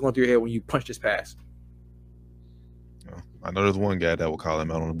what's going through your head when you punch this pass. I know there's one guy that will call him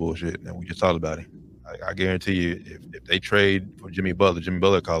out on the bullshit, and we just talked about him. I guarantee you, if they trade for Jimmy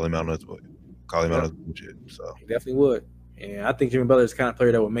Butler call him out on his bullshit. So he definitely would. And I think Jimmy Butler is the kind of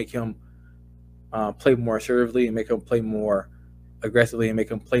player that would make him play more assertively and make him play more aggressively and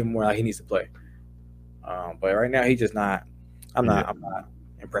make him play more like he needs to play. But right now, he's just not. I'm not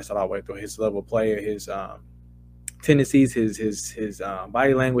impressed at all with his level of play, his tendencies, his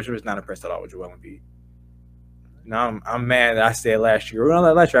body language. I was not impressed at all with Joel Embiid. Now I'm mad that I said last year. Well,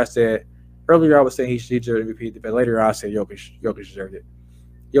 last year I said earlier I was saying he deserved MVP, but later I said Jokic deserved it.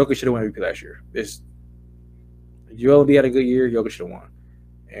 Jokic should have won MVP last year. Joel Embiid had a good year. Jokic should have won,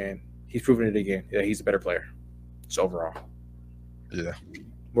 and he's proven it again. Yeah, he's a better player. So overall, yeah,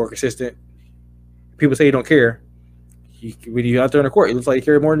 more consistent. People say he don't care. When he's out there on the court, he looks like he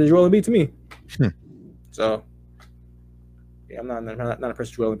carried more than Joel Embiid to me. So, yeah, I'm not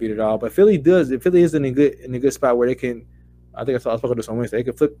impressed with Joel Embiid at all. But Philly is in a good spot where they can. I think I was talking about this on Wednesday. They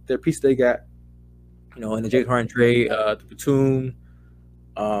can flip their piece they got, in the James Harden trade, the Batum,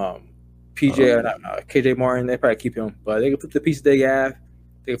 KJ Martin. They probably keep him, but they can flip the pieces they have.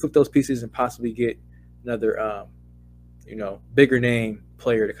 They can flip those pieces and possibly get another, bigger name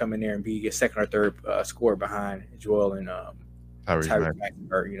player to come in there and be a second or third scorer behind Joel and Tyrese Maxey,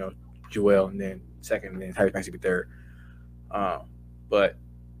 or Joel, and then second, and then Tyrese Maxey be third. But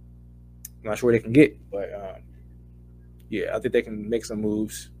I'm not sure what they can get. But I think they can make some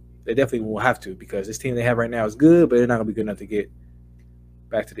moves. They definitely will have to, because this team they have right now is good, but they're not going to be good enough to get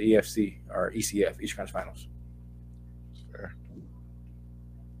back to the EFC or ECF, Eastern Conference Finals.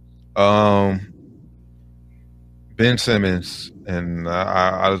 Ben Simmons, and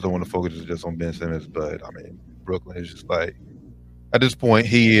I just don't want to focus just on Ben Simmons, but I mean Brooklyn is just like, at this point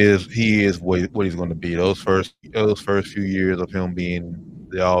he is what he's going to be. Those first few years of him being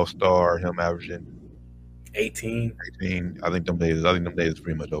the All-Star, him averaging 18. I think them days is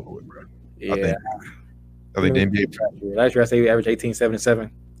pretty much over with, bro. Yeah. I think the NBA last year I say we averaged 18, 7, and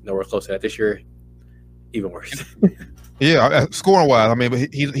 7. Nowhere close to that. This year, even worse. Yeah, scoring wise, I mean,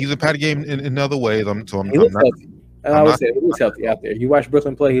 but he's a patty game in other ways. He looks healthy out there. You watch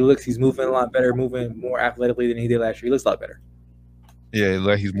Brooklyn play, he's moving a lot better, moving more athletically than he did last year. He looks a lot better. Yeah,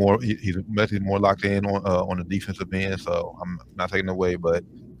 like he's more locked in on the defensive end. So I'm not taking away, but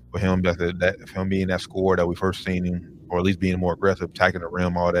for him, that him being that scorer that we first seen him, or at least being more aggressive, attacking the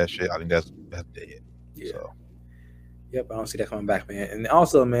rim, all that shit, I think that's dead. Yeah. So. Yep, I don't see that coming back, man. And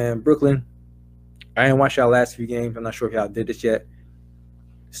also, man, Brooklyn, I didn't watch y'all last few games. I'm not sure if y'all did this yet.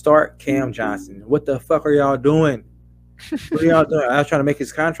 Start Cam Johnson. What the fuck are y'all doing? What are y'all doing? I was trying to make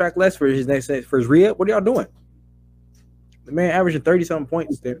his contract less for his re-up. What are y'all doing? The man averaging 30-something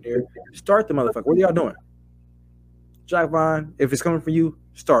points there. Start the motherfucker. What are y'all doing? Jack Vaughn, if it's coming from you,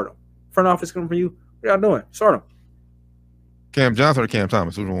 start him. Front office coming from you, what are y'all doing? Start him. Cam Johnson or Cam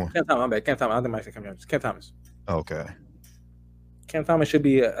Thomas? Which one? Cam Thomas. I'm bad. Cam Thomas. I think I might say Cam Johnson. Cam Thomas. Okay. Cam Thomas should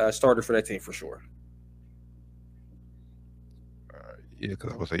be a starter for that team for sure. Yeah,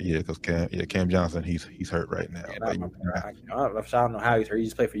 because I would say because Cam Johnson he's hurt right now. Man, Like, I don't know how he's hurt. He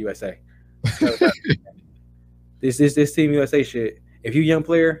just played for USA. This Team USA shit. If you a young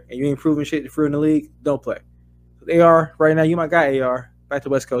player and you ain't proving shit for in the league, don't play. AR right now, you might got AR back to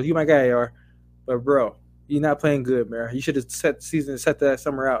West Coast. You might got AR, but bro, you're not playing good, man. You should have set the season, set that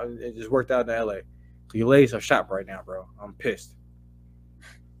summer out, and just worked out in LA. Your legs are shot right now, bro. I'm pissed.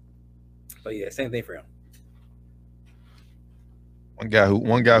 But yeah, same thing for him. One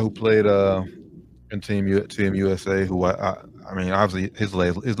guy who played in Team USA, who I mean, obviously his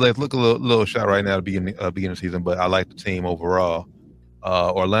legs look a little shot right now to beginning of the season, but I like the team overall.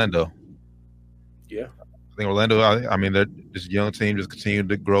 Orlando. Yeah. I think Orlando, I mean, this young team just continue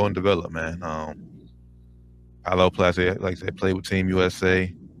to grow and develop, man. Paolo Place, like I said, played with Team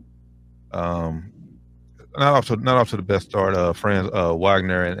USA. Not off to the best start. Franz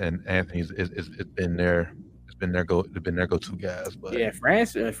Wagner and Anthony it's been their go-to guys. But yeah,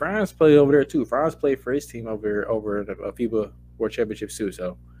 France played over there too. France played for his team over the FIBA World Championships too.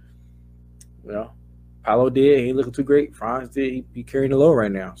 So, you know, Paolo did. He ain't looking too great. France did. He carrying the low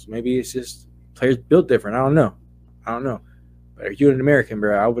right now. So maybe it's just players built different. I don't know. But if you're an American,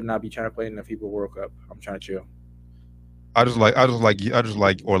 bro, I would not be trying to play in the FIBA World Cup. I'm trying to chill. I just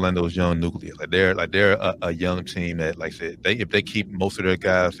like Orlando's young nucleus. Like they're a young team that, like I said, if they keep most of their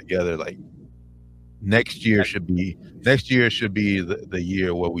guys together, like next year should be the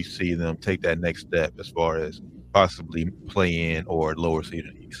year where we see them take that next step as far as possibly play in or lower seed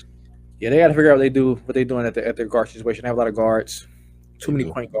in the East. Yeah, they got to figure out what they're doing at their guard situation. They have a lot of guards, too many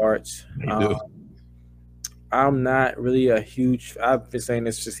point guards. I'm not really a huge. I've been saying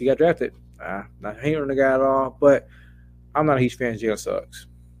this since he got drafted. Not hating on the guy at all, but I'm not a huge fan of Jalen Suggs.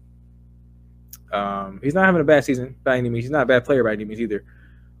 He's not having a bad season by any means. He's not a bad player by any means either.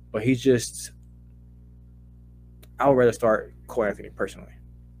 But he's just, I would rather start Cole Anthony personally.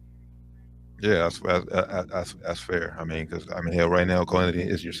 Yeah, that's fair. I mean, because hell, right now Cole Anthony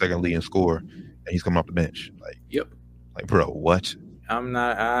is your second leading scorer, and he's coming off the bench. Like, yep. Like, bro, what? I'm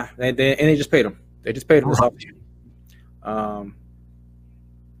not. They just paid him. They just paid him this offseason.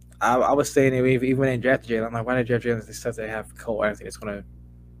 I was saying even when they drafted Jalen, I'm like, why did they draft Jalen? They said they have Cole Anthony. It's going to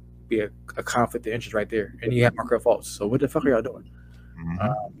be a conflict of interest right there. And you have Markel Fultz. So what the fuck are y'all doing?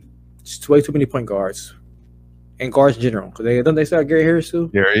 Mm-hmm. Just way too many point guards. And guards in general. Because don't they sell Gary Harris too?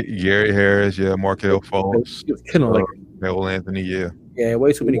 Gary Harris, yeah. Markel Fultz. He was killing like Cole Anthony, yeah. Yeah,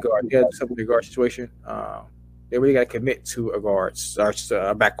 way too many guards. You got to something with the guard situation. They really got to commit to a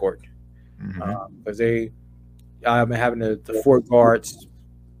backcourt. Because I've been having the four guards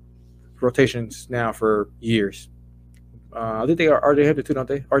rotations now for years. I think they are RJ Hampton too, don't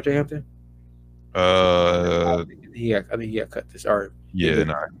they? RJ Hampton. I think he got cut this. He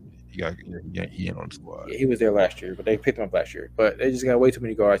ain't on the squad. Yeah, he was there last year, but they picked him up last year. But they just got way too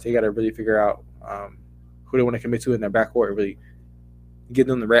many guards. They got to really figure out who they want to commit to in their backcourt and really get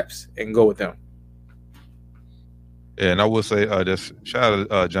them the reps and go with them. Yeah, and I will say, just shout out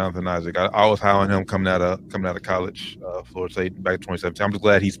to Jonathan Isaac. I was high on him coming out of college, Florida State, back in 2017. I'm just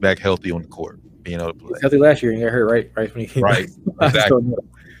glad he's back healthy on the court, being able to play. He's healthy last year and he got hurt, right? When he right, exactly.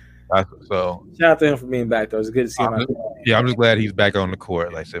 So shout out to him for being back, though. It's good to see him. I'm just glad he's back on the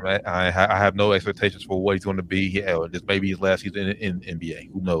court. Like I said, man, I have no expectations for what he's going to be. Yeah, this may be his last season in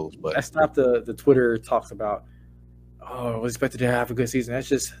NBA. Who knows? But that's not the Twitter talks about. Oh, I was expected to have a good season. That's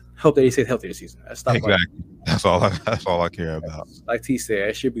just hope that he stays healthy this season. That's exactly. That's all I care about. Like T said,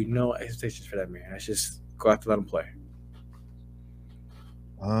 there should be no expectations for that man. Let's just go out to let him play.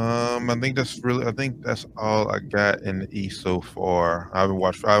 I think that's all I got in the East so far. I haven't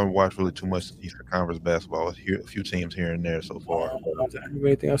watched really too much Eastern Conference basketball. A few teams here and there so far.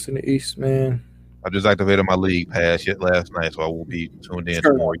 Anything else in the East, man? I just activated my league pass last night, so I will be tuned in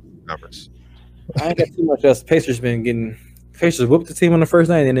to more Eastern Conference. I ain't got too much else. Pacers whooped the team on the first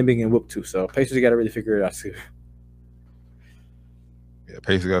night, and they've been getting whooped too. So Pacers got to really figure it out too. Yeah,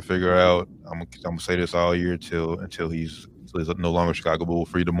 Pacers got to figure it out. I'm gonna say this all year until he's no longer Chicago Bull.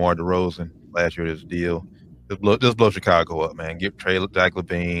 Free DeMar DeRozan. Last year, this deal. Just blow Chicago up, man. Get Zach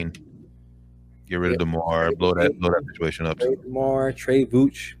LaVine. Get rid of DeMar. Blow that situation up. Trade DeMar. Trade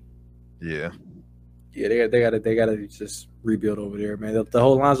Vooch. Yeah. Yeah, they gotta just rebuild over there, man. The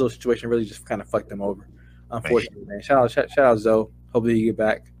whole Lonzo situation really just kind of fucked them over, unfortunately, man. Shout out Zoe. Hopefully you get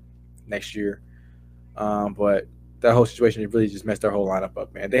back next year. But that whole situation really just messed their whole lineup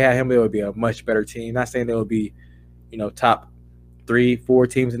up, man. They had him, it would be a much better team. Not saying they would be, top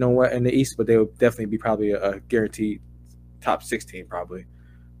 3-4 teams in the East, but they would definitely be probably a guaranteed top 16 probably,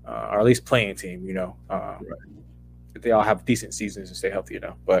 or at least playing team. Right. If they all have decent seasons and stay healthy,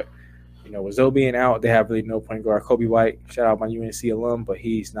 But with Zoe being out, they have really no point guard. Kobe White, shout out my UNC alum, but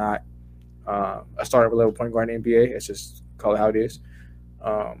he's not a starting level point guard in the NBA. It's just call it how it is.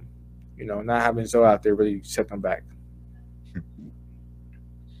 Not having Zoe out there really set them back.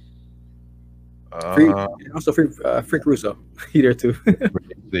 Free Caruso. He there too.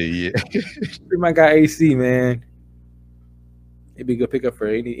 Yeah. Free my guy AC, man. He'd be a good pickup for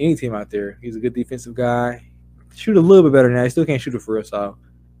any team out there. He's a good defensive guy. Shoot a little bit better now. He still can't shoot it for real, so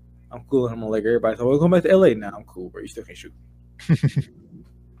I'm cool with him. Like everybody, so we're going back to LA now. I'm cool, bro. You still can't shoot.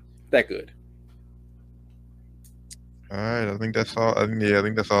 That good. All right, I think that's all. I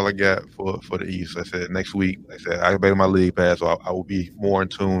think that's all I got for the East. I said next week. I said I bet my league pass, so I will be more in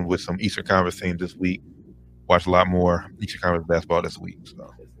tune with some Eastern Conference teams this week. Watch a lot more Eastern Conference basketball this week. So.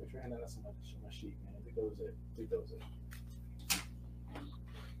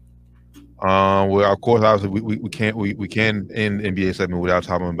 Well, of course, obviously, we can't end the NBA segment without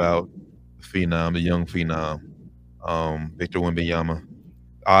talking about the young phenom, Victor Wembanyama,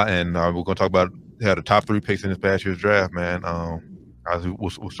 and we're gonna talk about the top 3 picks in this past year's draft, man.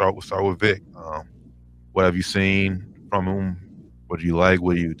 We'll start with Vic. What have you seen from him? What do you like?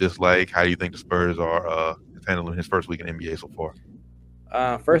 What do you dislike? How do you think the Spurs are handling his first week in the NBA so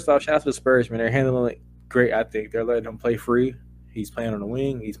far? First off, shout out to the Spurs, man. They're handling it great. I think they're letting him play free. He's playing on the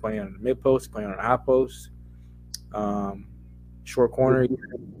wing. He's playing on the mid post. Playing on the high post. Short corner.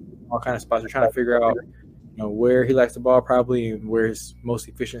 All kind of spots. We're trying to figure out, where he likes the ball probably and where his most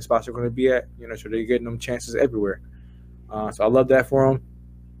efficient spots are going to be at. So they're getting them chances everywhere. So I love that for him.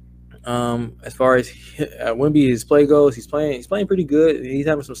 As far as Wemby, his play goes, he's playing pretty good. He's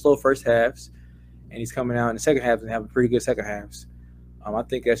having some slow first halves, and he's coming out in the second half and having pretty good second halves. I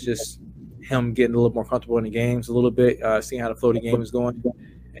think that's just him getting a little more comfortable in the games a little bit, seeing how the flow of the game is going,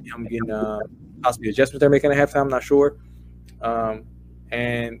 and him getting possibly adjustments they're making at halftime. I'm not sure.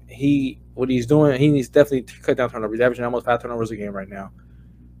 And what he's doing, he needs to definitely cut down turnovers. He's averaging almost 5 turnovers a game right now.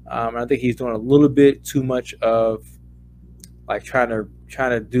 And I think he's doing a little bit too much of like trying to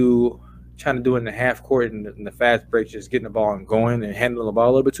do in the half court and the fast break, just getting the ball and going and handling the ball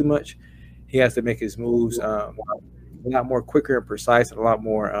a little bit too much. He has to make his moves a lot more quicker and precise, and a lot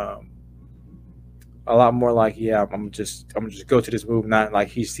more like, I'm just go to this move. Not like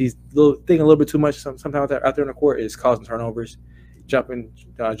he's thinking a little bit too much. Sometimes out there in the court is causing turnovers, jump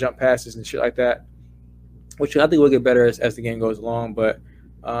passes and shit like that, which I think will get better as the game goes along. But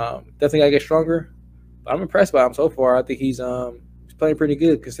definitely gotta get stronger. But I'm impressed by him so far. I think he's playing pretty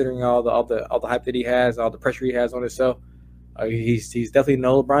good considering all the hype that he has, all the pressure he has on himself. He's definitely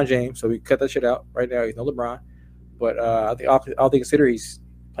no LeBron James, so we cut that shit out right now. He's no LeBron, but I think all they consider he's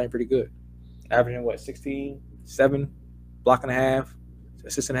playing pretty good. Averaging 16, 7, block and a half,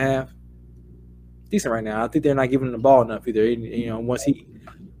 assist and a half. Decent right now. I think they're not giving him the ball enough either. Once he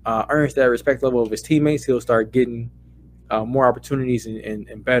earns that respect level of his teammates, he'll start getting more opportunities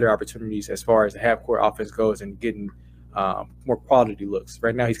and better opportunities as far as the half-court offense goes and getting more quality looks.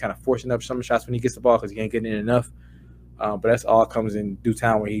 Right now, he's kind of forcing up some shots when he gets the ball because he ain't getting in enough. But that's all comes in due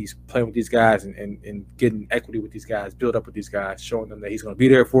time when he's playing with these guys and getting equity with these guys, build up with these guys, showing them that he's going to be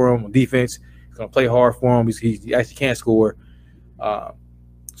there for them on defense. He's going to play hard for him. He actually can score.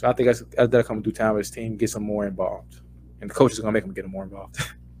 So I think that'll come due time when his team gets him more involved. And the coach is going to make him get him more involved.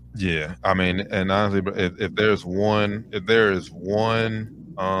 Yeah, I mean, and honestly, if there is one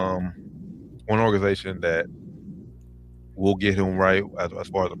organization that will get him right as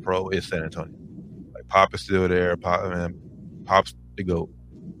far as a pro, it's San Antonio. Like Pop is still there. Pop's the GOAT.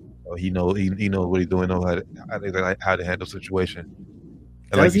 He knows what he's doing. Knows how to handle situation.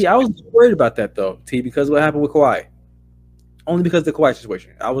 I was worried about that though, T, because what happened with Kawhi. Only because of the Kawhi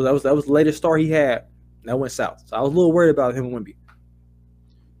situation. That was the latest star he had. And that went south. So I was a little worried about him and Wemby.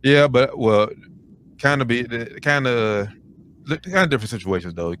 Yeah, but kind of different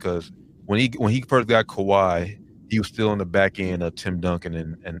situations though, because when he first got Kawhi, he was still on the back end of Tim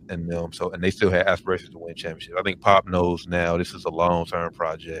Duncan and them. So and they still had aspirations to win championships. I think Pop knows now this is a long-term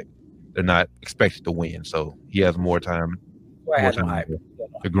project. They're not expected to win, so he has more time. Well, I had no hype.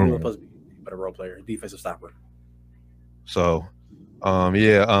 To groom. He was supposed to be a role player, defensive stopper. So, but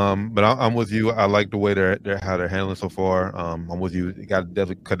I'm with you. I like the way how they're handling so far. I'm with you. You got to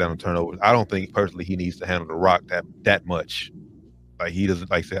definitely cut down the turnovers. I don't think personally he needs to handle the rock that much. Like he doesn't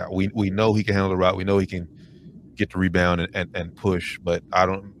like that. We know he can handle the rock. We know he can get the rebound and push. But I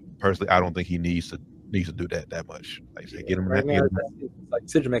don't think he needs to do that much. Like say, get him right now. Like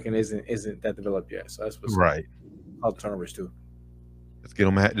decision making isn't that developed yet. So that's what's right. All the turnovers too. Just get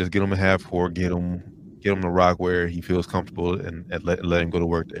him a half court. Get him the rock where he feels comfortable and let him go to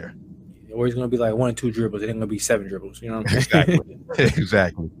work there. Or he's going to be like 1 or 2 dribbles. It ain't going to be 7 dribbles. You know what I'm saying?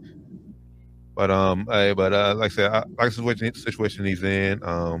 Exactly. But like I said, I like the situation he's in.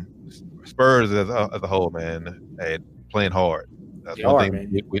 Spurs as a whole, man, hey, playing hard. That's They one are, thing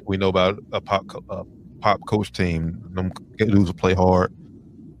man. we know about a pop coach team. Them dudes will play hard.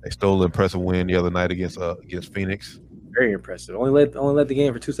 They stole an impressive win the other night against Phoenix. Very impressive. Only let the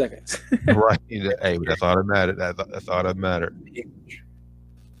game for 2 seconds. Right. Hey, but that's all that mattered. That's all that mattered.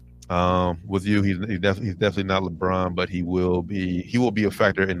 With you, he's definitely not LeBron, but he will be a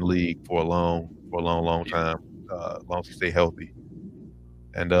factor in the league for a long time, as long as he stay healthy.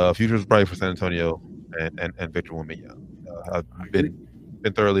 And future is bright for San Antonio and Victor Wembanyama. I've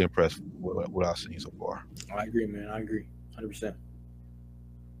been thoroughly impressed with what I've seen so far. I agree, man. I agree, 100%.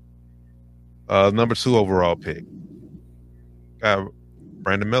 Number 2 overall pick,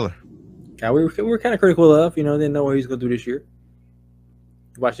 Brandon Miller. Yeah, we were kind of critical of, didn't know what he was going to do this year.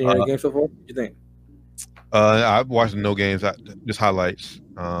 You watched any other games so far? What do you think? I've watched no games, just highlights,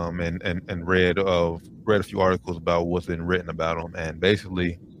 and read a few articles about what's been written about him, and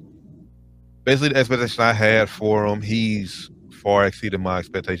basically the expectation I had for him, he's far exceeded my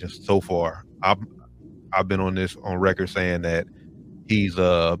expectations so far. I've been on record saying that he's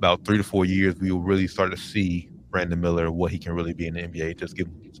about 3 to 4 years we will really start to see Brandon Miller, what he can really be in the NBA. Just give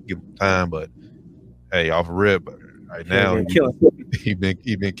him time, but hey, off rip right now he's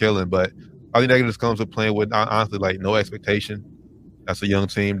been killing. But I think that just comes with playing with honestly like no expectation. That's a young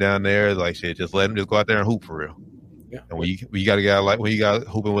team down there. Like shit, just let him just go out there and hoop for real. Yeah. And when you got a guy like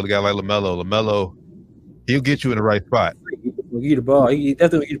hooping with a guy like LaMelo, he'll get you in the right spot. He'll get you the ball. He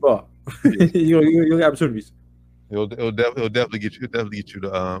definitely get you the ball. You'll get opportunities. He'll definitely get you to get your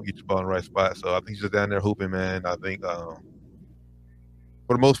ball in the right spot. So I think he's just down there hooping, man. I think for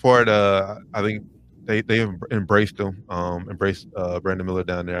the most part, I think they embraced him, embraced Brandon Miller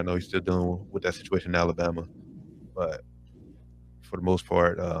down there. I know he's still dealing with that situation in Alabama, but for the most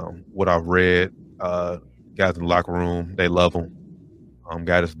part, what I've read, guys in the locker room, they love him.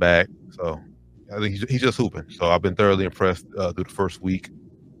 Got his back, so I think he's just hooping. So I've been thoroughly impressed through the first week.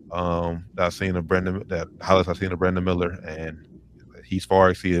 That highlights I've seen of Brandon Miller, and he's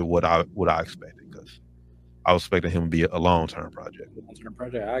far exceeded what I expected, because I was expecting him to be a long-term project.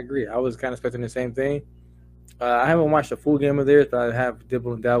 I agree. I was kind of expecting the same thing. I haven't watched a full game of theirs, but I have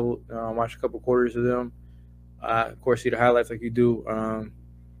dibbled and dabbled. Watched a couple quarters of them. Of course, see the highlights like you do.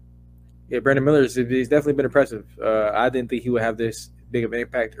 Brandon Miller he's definitely been impressive. I didn't think he would have this big of an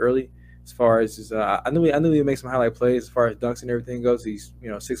impact early. As far as his, I knew he would make some highlight plays. As far as dunks and everything goes, he's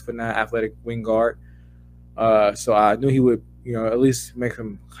 6'9" athletic wing guard. So I knew he would at least make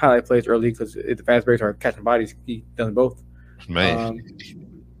some highlight plays early, because if the fast breaks are catching bodies, he does both. Man,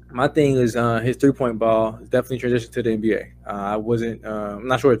 my thing is his 3-point ball is definitely transitioned to the NBA. I'm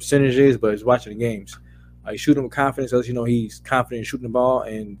not sure what percentage it is, but it's watching the games. He's shooting with confidence, as he's confident in shooting the ball,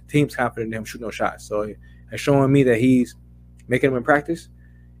 and the team's confident in him shooting those shots. So it's showing me that he's making them in practice,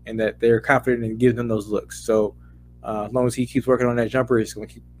 and that they're confident in giving him those looks. So as long as he keeps working on that jumper, it's going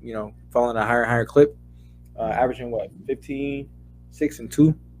to keep falling at a higher and higher clip. Averaging 15, 6, and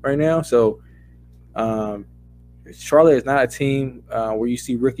 2 right now. So Charlotte is not a team where you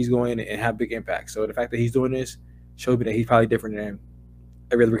see rookies go in and have big impact. So the fact that he's doing this shows me that he's probably different than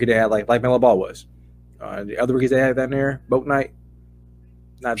every other rookie they had, like Melo Ball was. The other rookies they had down there, Boat Knight,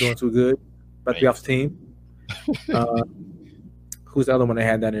 not doing too good, about to be off the team. Who's the other one they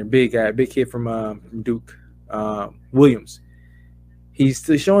had down there? Big guy, big kid from Duke, Williams. He's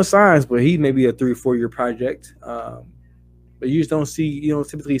still showing signs, but he may be a 3 or 4 year project. But you just don't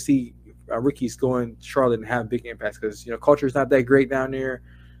typically see rookies going to Charlotte and have big impacts, because culture is not that great down there.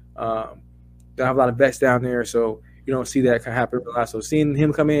 Don't have a lot of vets down there, so you don't see that kind of happen a lot. So seeing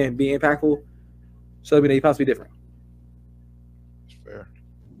him come in and be impactful shows me that he possibly different. Fair.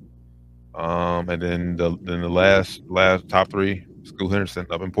 And then the last top 3, Scoot Henderson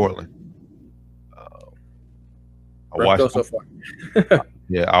up in Portland. I watched so far.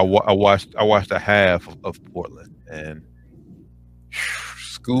 I watched a half of Portland, and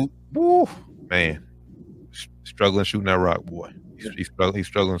Scoot, woo, man, struggling shooting that rock, boy. He's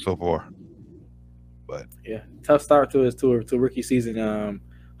struggling so far. But yeah, tough start to his rookie season.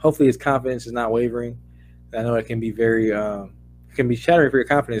 Hopefully his confidence is not wavering. I know it can be very it can be shattering for your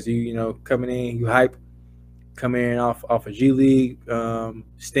confidence. Coming in, you hype, coming in off a G League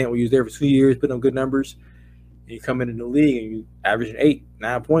stint where you was there for 2 years, putting up good numbers. You come into the league and you averaging 8,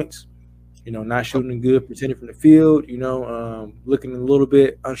 9 points. Not shooting good, pretending from the field. Looking a little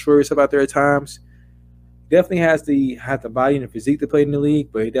bit unsure of yourself out there at times. Definitely has the body and the physique to play in the league,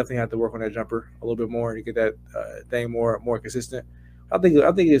 but he definitely has to work on that jumper a little bit more to get that thing more consistent. I think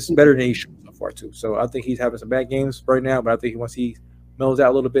it's better than he's shooting so far too. So I think he's having some bad games right now, but I think once he mellows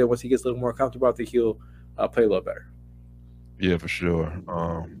out a little bit, once he gets a little more comfortable, I think he'll play a little better. Yeah, for sure.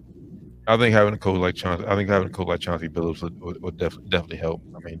 I think having a coach like Chauncey Billups would definitely help.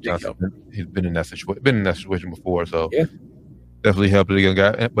 I mean, he's been in that situation before, so yeah, definitely helped the young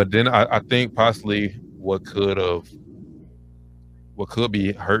guy. But then I think possibly what could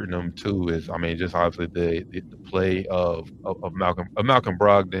be hurting him too is, I mean, just obviously the play of Malcolm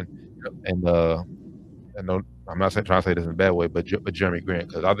Brogdon, and I'm not trying to say this in a bad way, but Jeremy Grant,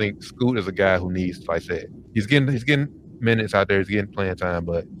 because I think Scoot is a guy who needs, like I said, he's getting minutes out there, he's getting playing time,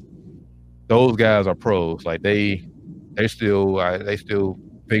 but those guys are pros. Like they still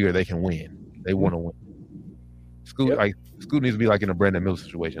figure they can win. They want to win. Scoot needs to be like in a Brandon Miller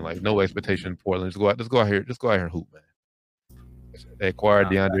situation, like no expectation in Portland. Just go out here and hoop, man. They acquired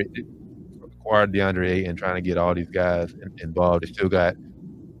DeAndre Ayton, trying to get all these guys involved. They still got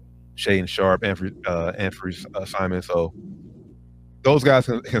Shaden Sharp, Anthony Simon, so those guys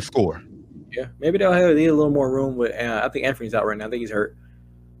can score. Yeah, maybe they'll need a little more room with. I think Anthony's out right now. I think he's hurt,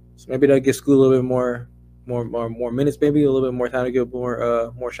 so maybe they'll get Scoot a little bit more minutes, maybe a little bit more time to get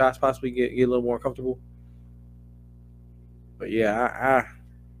more shots, possibly get a little more comfortable. But yeah,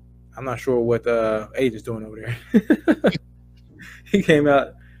 I'm not sure what Aiden's doing over there. He came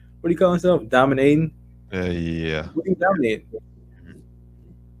out. What do you call himself? Dominating. Yeah. What are you dominating?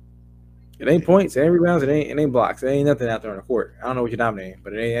 It ain't points, it ain't rebounds, it ain't blocks, it ain't nothing out there on the court. I don't know what you're dominating,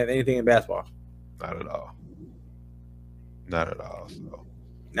 but it ain't anything in basketball. Not at all. So,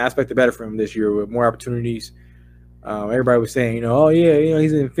 I expect the better from him this year with more opportunities. Everybody was saying, oh yeah,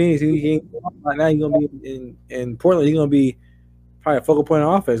 he's in Phoenix. He ain't, now he's gonna be in Portland. He's gonna be probably a focal point of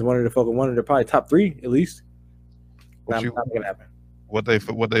offense, one of the probably top 3 at least. Not gonna happen. What they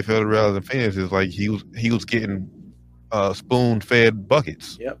failed to realize in Phoenix is like he was getting spoon-fed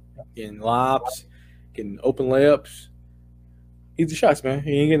buckets. Yep. Getting lobs, getting open layups. He's the shots, man.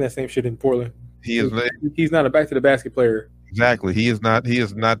 He ain't getting that same shit in Portland. He's not a back to the basket player. Exactly. He is not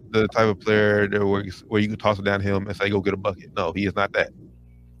the type of player where you can toss it down him and say go get a bucket. No, he is not that.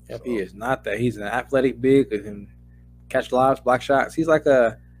 Yep, so. He is not that. He's an athletic big that can catch lobs, block shots. He's like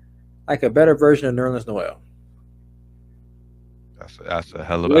a better version of Nerlens Noel. That's a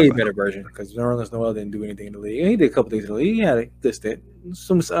hell of a way better version, because Nerlens Noel didn't do anything in the league. He did a couple things in the league. He had a good stint,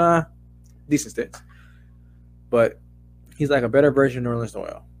 some decent stints, but he's like a better version of Nerlens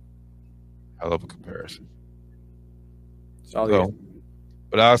Noel. Hell of a comparison. So,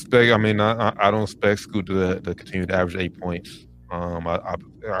 but I expect. I mean, I don't expect Scoot to continue to average 8 points. I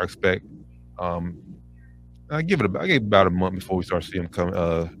expect. I give it about a month before we start seeing him coming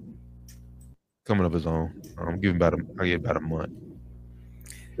of his own. I give about a month.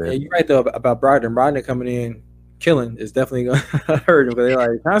 Yeah, you're right though about Brogdon. Brogdon coming in, killing is definitely gonna hurt him, because they're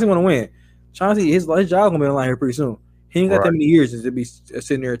like, Chauncey want to win. Chauncey, his job gonna be on line here pretty soon. He ain't got that many years to be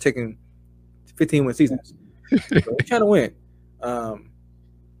sitting there taking 15-win seasons. So he's trying to win. And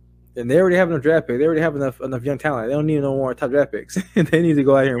they already have enough draft picks. They already have enough young talent. They don't need no more top draft picks. They need to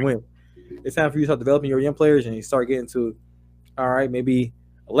go out here and win. It's time for you to start developing your young players and you start getting to, all right, maybe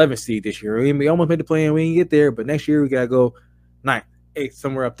 11th seed this year. We almost made the play and we didn't get there, but next year we gotta go 9th, 8th,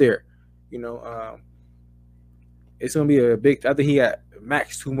 somewhere up there. It's gonna be a big. I think he got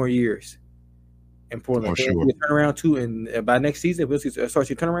max 2 more years in Portland. For sure. Turn around too, and by next season, if we'll start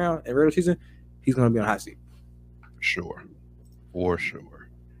to turn around in regular season, he's gonna be on a hot seat. For sure.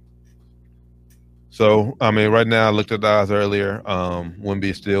 So, I mean, right now I looked at the odds earlier. Wemby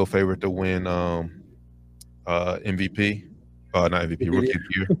is still favorite to win MVP. Not MVP, Rookie of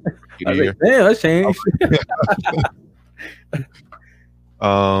the Year. Damn, that's changed.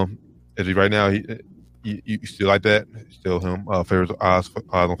 Is he right now? You still like that? Still him? Favorites odds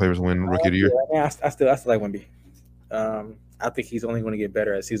on favorites to win Rookie of the Year. I still like Wemby. I think he's only going to get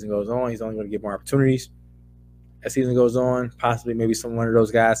better as season goes on. He's only going to get more opportunities as season goes on. Possibly, maybe one of those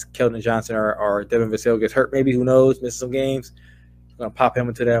guys, Keldon Johnson or Devin Vassell, gets hurt. Maybe, who knows? Misses some games. I'm going to pop him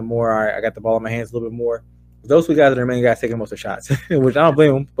into that more. I got the ball in my hands a little bit more. Those 2 guys are the main guys taking most of the shots, which I don't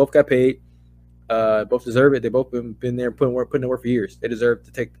blame them. Both got paid. Both deserve it. They both been there putting in work for years. They deserve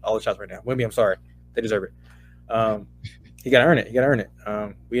to take all the shots right now. Wemby, I'm sorry. They deserve it. You got to earn it.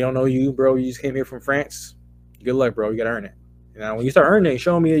 We don't know you, bro. You just came here from France. Good luck, bro. You got to earn it. When you start earning it and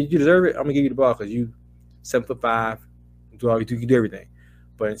showing me that you deserve it, I'm going to give you the ball, because you 7'5", do all you do, you do everything.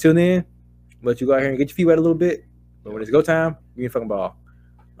 But until then, let you go out here and get your feet wet a little bit. But when it's go time, you ain't fucking ball.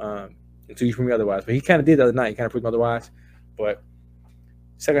 Until you prove me otherwise. But he kind of did the other night. He kind of proved me otherwise. But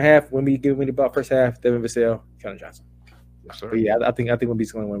second half, Wemby give me the ball. First half, Devin Vassell, Keldon Johnson. Yes, sir. But yeah, I think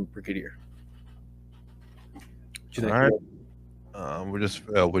Wemby's going to win Rookie of the Year. All right. We're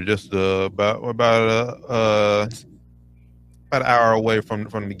just about about an hour away from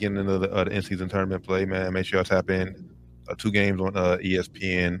the beginning of the in-season tournament play, man. Make sure y'all tap in. 2 games on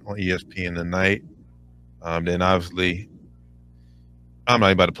ESPN tonight. Then obviously, I'm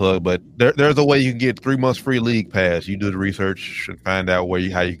not about to plug, but there's a way you can get 3 months free league pass. You do the research and find out how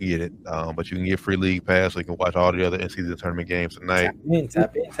you can get it. But you can get free league pass so you can watch all the other in-season tournament games tonight.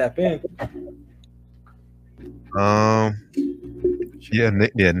 Tap in.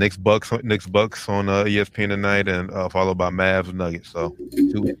 Knicks Bucks on ESPN tonight, and followed by Mavs Nuggets. So 2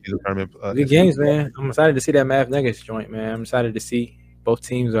 in-season tournament. Good games, man. I'm excited to see that Mavs Nuggets joint, man. I'm excited to see both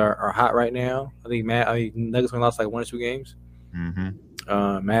teams are hot right now. I think Nuggets only lost like 1 or 2 games. Mm-hmm.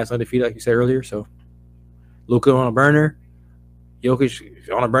 Mavs undefeated, like you said earlier. So Luka on a burner,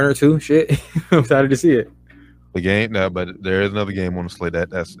 Jokic on a burner too. Shit, I'm excited to see it. The game now, but there is another game on the slate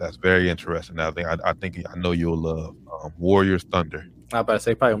that's very interesting. I know you'll love Warriors Thunder. I was about to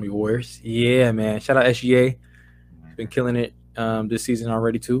say probably gonna be Warriors. Yeah, man. Shout out SGA. He's been killing it this season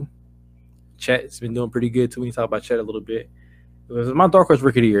already too. Chet's been doing pretty good too. When you talk about Chet a little bit, it was my dark horse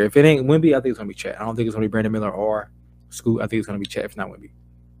rookie of the year. If it ain't Wemby, I think it's gonna be Chet. I don't think it's gonna be Brandon Miller or Scoot. I think it's gonna be Chet if not Wemby.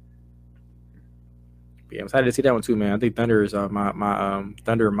 But yeah, I'm excited to see that one too, man. I think Thunder is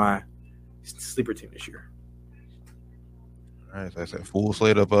my sleeper team this year. All right, so that's a full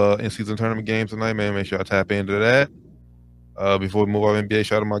slate of in-season tournament games tonight, man. Make sure I tap into that. Before we move on NBA,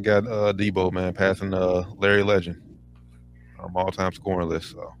 shout out to my guy Debo, man, passing Larry Legend, all-time scoring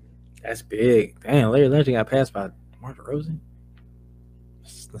list. So that's big. Damn, Larry Legend got passed by DeMar DeRozan.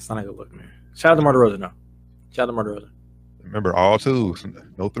 That's not a good look, man. Shout out to DeMar DeRozan, though. Shout out to DeMar DeRozan. Remember, all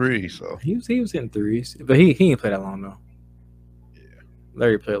 2s, no 3s. So he was hitting 3s, but he didn't play that long though. Yeah,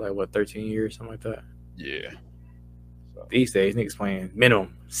 Larry played like 13 years, something like that. Yeah. These days, niggas playing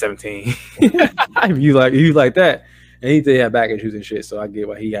minimum 17. If you like that, and he did have back issues and shit, so I get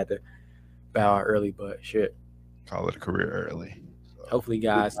why he had to bow out early. But shit, call it a career early. So. Hopefully,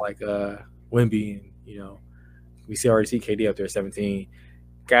 guys like Wemby and we already see KD up there at 17.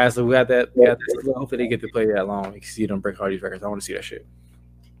 Guys who got that, hopefully they get to play that long. You can see them break all these records. I want to see that shit.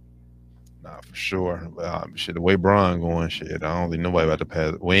 Nah, for sure. Shit, the way Bron going, shit, I don't think nobody about to pass. I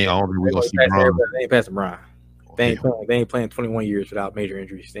don't think we gonna see Bron. They ain't passing Bron. They ain't playing 21 years without major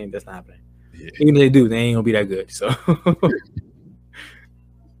injuries. That's not happening. Yeah. Even if they do, they ain't gonna be that good. So, all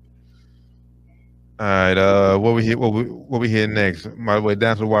right. What we hit next? My way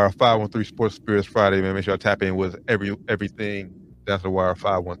down to the wire. 513 Sports Spirits Friday, man. Make sure I tap in with everything down to the wire.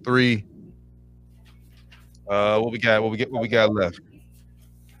 513. What we got left?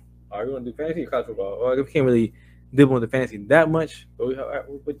 Are we gonna do fantasy or college football? Well, we can't really dibble into fantasy that much. But what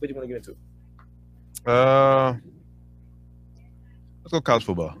do you want to get into? Let's go college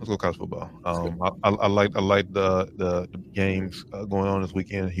football. I like the games going on this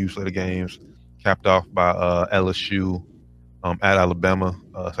weekend. Huge slate of games, capped off by LSU at Alabama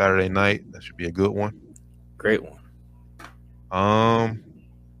Saturday night. That should be a good one. Great one.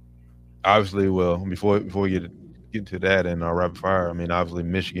 Obviously, well, before we get into that and rapid fire, I mean, obviously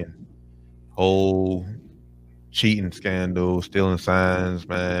Michigan, whole cheating scandal, stealing signs,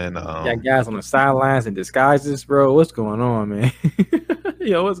 man. Got guys on the sidelines in disguises, bro. What's going on, man?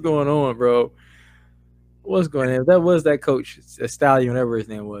 Yo, what's going on, bro? What's going on? If that was that coach, Stallion, whatever his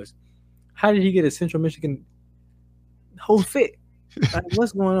name was, how did he get a Central Michigan whole fit? Like,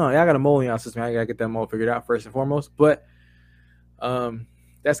 what's going on? Y'all got a mole in y'all system. I gotta get that mole figured out first and foremost. But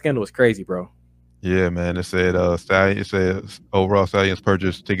that scandal was crazy, bro. Yeah, man. It said overall Stallions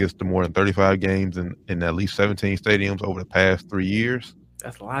purchased tickets to more than 35 games in at least 17 stadiums over the past 3 years.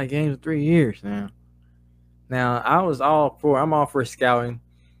 That's a lot of games in 3 years now. Now, I'm all for scouting.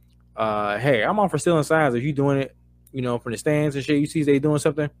 Hey, I'm all for stealing signs. If you doing it, from the stands and shit, you see they doing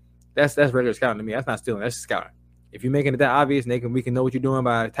something, that's regular scouting to me. That's not stealing. That's scouting. If you're making it that obvious and we can know what you're doing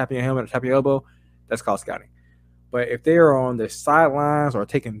by tapping your helmet or tapping your elbow, that's called scouting. But if they are on the sidelines or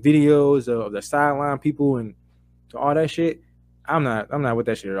taking videos of the sideline people and all that shit, I'm not with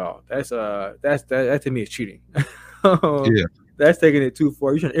that shit at all. That to me is cheating. Yeah, that's taking it too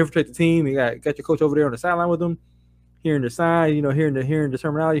far. You're trying to infiltrate the team. You got your coach over there on the sideline with them, hearing the signs, hearing the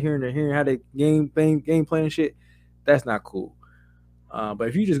terminology, hearing how they game plan shit. That's not cool. But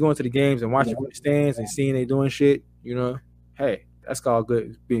if you just go into the games and watching from the stands and seeing they doing shit, hey, that's called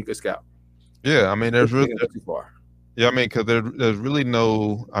being a good scout. Yeah, I mean, there's really too far. Yeah, I mean, because there's really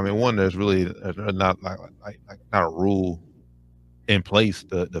no. I mean, there's really not like not a rule in place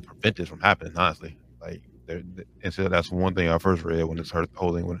to prevent this from happening. Honestly, and so that's one thing I first read when it's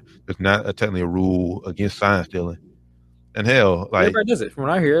holding when there's not technically a rule against sign stealing. And hell, everybody does it. From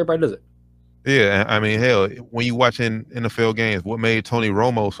what I hear, everybody does it. Yeah, I mean, hell, when you watching NFL games, what made Tony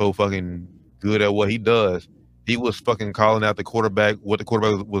Romo so fucking good at what he does? he was fucking calling out the quarterback what the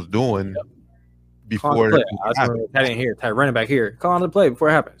quarterback was doing before I didn't hear. Type running back here. Call on the play before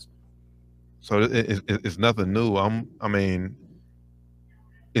it happens. So it's nothing new. I mean,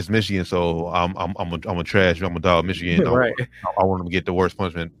 it's Michigan, so I'm a trash. I'm a dog. Michigan. Right. I want them to get the worst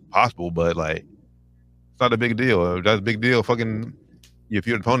punishment possible, but like, it's not a big deal. If that's a big deal. Fucking, if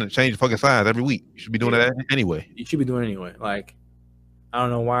your opponent change fucking signs every week, you should be doing that anyway. You should be doing it anyway. Like, I don't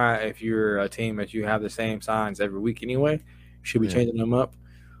know why, if you're a team that you have the same signs every week anyway, you should be changing them up.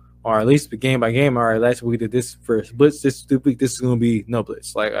 Or at least game by game. All right, last week we did this for blitz. This week, this is going to be no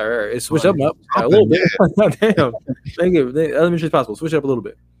blitz. Like, all right, switch up a little bit. Damn, make it elementary as possible. Switch it up a little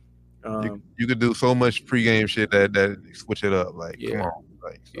bit. You could do so much pregame shit that switch it up. Like, come on,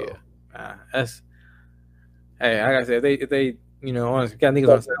 like, so. That's. Hey, like I said, if they honestly got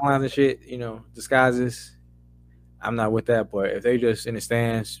niggas on sidelines and shit, disguises. I'm not with that, but if they just in the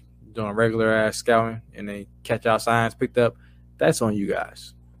stands doing regular ass scouting and they catch out signs picked up, that's on you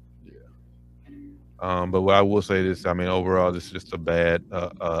guys. But what I will say this, I mean, overall, this is just a bad,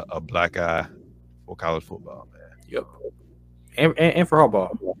 a black eye for college football, man. Yep. And for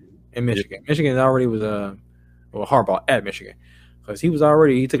Harbaugh in Michigan. Yep. Michigan already was Harbaugh at Michigan because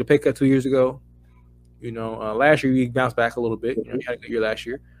he took a pay cut 2 years ago. Last year he bounced back a little bit. He had a good year last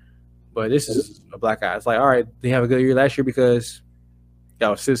year, but this is a black eye. It's like, all right, they have a good year last year because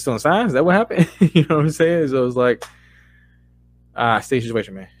y'all was still in signs. Is that what happened? You know what I'm saying? So it's like, sticky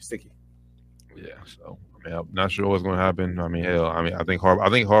situation, man, sticky. Yeah, so I mean, I'm not sure what's going to happen. I mean, hell, I think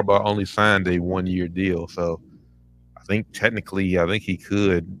Harbaugh only signed a 1-year deal, so I think technically, he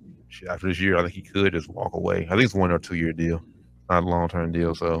could after this year. I think he could just walk away. I think it's 1 or 2 year deal, not a long term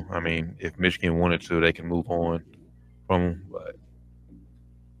deal. So I mean, if Michigan wanted to, they can move on from him. But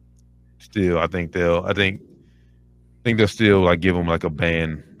still, I think they'll still like give him like a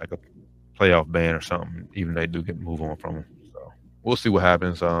ban, like a playoff ban or something, even if they do move on from him. We'll see what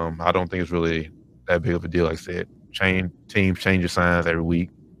happens. I don't think it's really that big of a deal. Like I said, teams change your signs every week.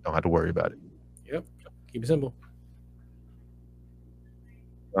 Don't have to worry about it. Yep. Keep it simple.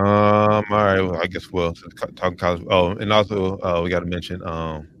 All right. Well, I guess talking college. Oh, and also we got to mention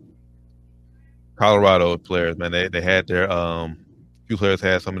Colorado players. Man, they had their few players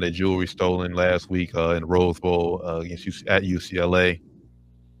had some of their jewelry stolen last week in the Rose Bowl at UCLA.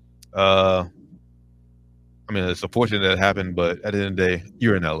 I mean, it's unfortunate that it happened, but at the end of the day,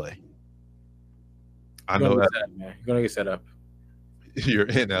 you're in LA. I know that, man. You're gonna get set up. You're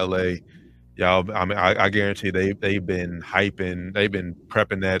in LA, y'all. I mean, I guarantee they've been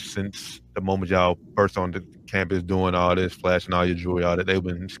prepping that since the moment y'all burst on the campus, doing all this, flashing all your jewelry, all that. They've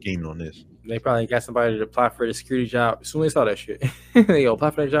been scheming on this. They probably got somebody to apply for the security job. As soon as they saw that shit, they go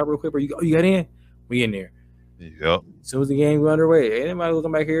apply for that job real quick. Bro, you got in? We in there. Yep. As soon as the game go underway, ain't anybody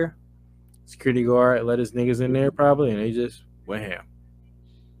looking back here? Security guard let his niggas in there probably, and they just went ham.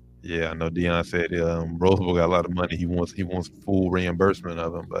 Yeah, I know Deion said Rose Bowl got a lot of money. He wants full reimbursement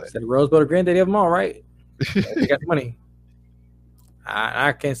of them. But said Rose Bowl to granddaddy of them all, right? They got the money.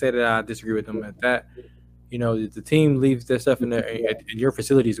 I can't say that I disagree with them at that. The team leaves their stuff in your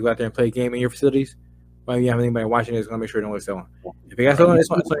facilities to go out there and play a game in your facilities. Well, you have anybody watching this, gonna make sure no one's selling. If they got selling, it's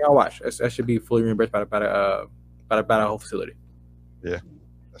something y'all watch. That should be fully reimbursed by the whole facility. Yeah,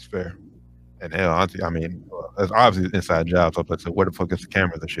 that's fair. And hell, I mean, it's obviously inside job. So like, where the fuck is the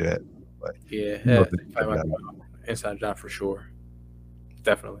cameras and shit at? Like, yeah, inside job for sure,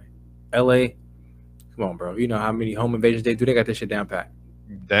 definitely. LA, come on, bro. You know how many home invasions they do? They got this shit down pat.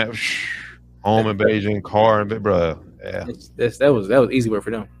 That home invasion, car, bro. Yeah, that was easy work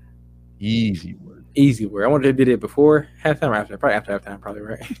for them. Easy work. I wonder if they did it before halftime or after. Probably after halftime, probably,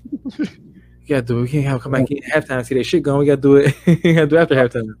 right? You gotta do it. We can't have come back in halftime, see that shit going. We gotta do it. You gotta do it after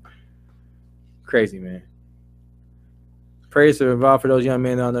halftime. Crazy, man. Praise to involved for those young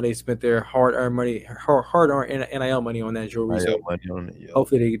men. I know they spent their hard-earned money, hard-earned NIL money on that jewelry. So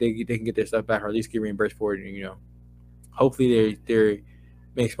hopefully they can get their stuff back, or at least get reimbursed for it. Hopefully they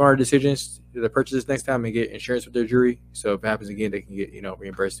make smarter decisions to purchase this next time and get insurance with their jewelry. So if it happens again, they can get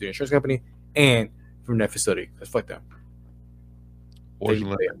reimbursed through the insurance company and from that facility. Let's fuck them.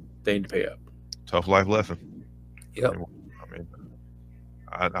 Fortunately, they need to pay up. Tough life lesson. Yep. I mean,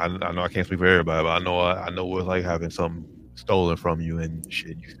 I know I can't speak for everybody, but I know what it's like having something stolen from you and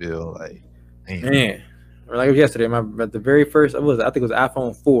shit. You feel like, man. Or like yesterday, the very first, I think it was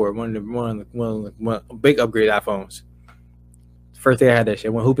iPhone 4, one of the big upgrade iPhones. First day I had that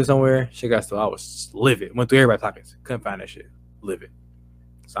shit. Went hooping somewhere, shit got stolen. I was livid. Went through everybody's pockets, couldn't find that shit. Livid.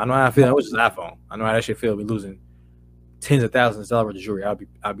 So I know how I feel. It was just an iPhone. I know how that shit feel. Be losing tens of thousands of dollars worth of jewelry.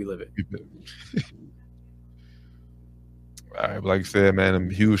 I'll be livid. All right, but like I said, man,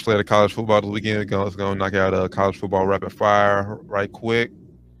 a huge slate of college football this weekend. Let's go knock out college football rapid fire right quick.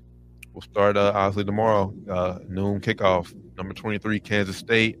 We'll start obviously tomorrow, noon kickoff. Number 23 Kansas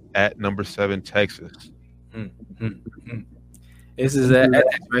State at number 7 Texas. This is at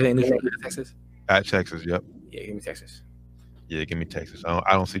Texas. At Texas, yep. Yeah, give me Texas. Yeah, give me Texas.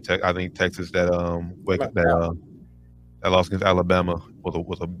 I don't see Texas. I think Texas that loss against Alabama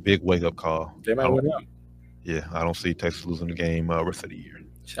was a big wake up call. They might win out. Yeah, I don't see Texas losing the game rest of the year.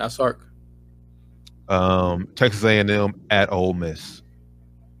 Shout Sark. Texas A&M at Ole Miss.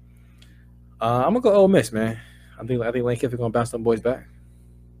 I'm gonna go Ole Miss, man. I think Lane Kiffin gonna bounce them boys back.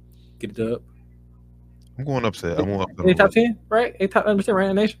 Get it up. I'm going upset. They top 10, right? They top 10 right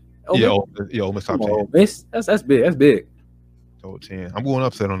in the nation. Ole Miss top 10. Ole Miss, that's big. That's big. Top 10. I'm going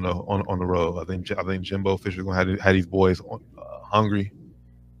upset on the road. I think Jimbo Fisher's gonna have these boys hungry.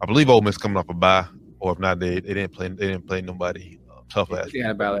 I believe Ole Miss coming off a bye, or if not, they didn't play nobody tough last week. They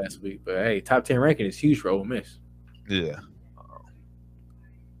had a bye last week, but hey, top 10 ranking is huge for Ole Miss. Yeah.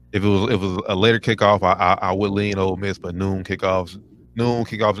 If it was a later kickoff, I would lean Ole Miss, but noon kickoffs in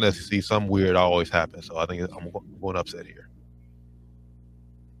the SEC, something weird always happens. So I think I'm going upset here.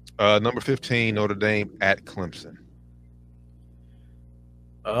 Number 15 Notre Dame at Clemson.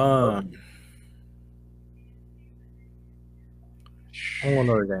 I'm going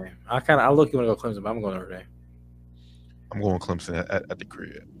Notre Dame. I look you want to go Clemson, but I'm going Notre Dame. I'm going Clemson at the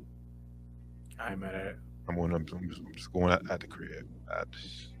crib. I ain't mad at it. I'm just going at the crib.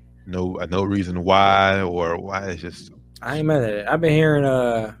 No reason why it's just. I ain't mad at it. I've been hearing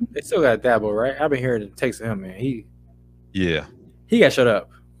they still got Dabo, right? I've been hearing it takes him, man. He got shut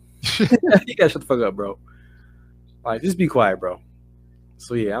up. He got shut the fuck up, bro. Like, just be quiet, bro.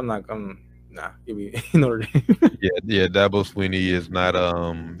 So yeah, give me Notre Dame. yeah. Dabo Swinney is not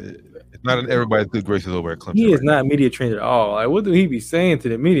it's not in everybody's good graces over at Clemson. He is not media trained at all. Like, what do he be saying to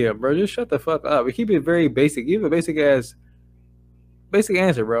the media, bro? Just shut the fuck up. We keep it very basic. Give a basic answer,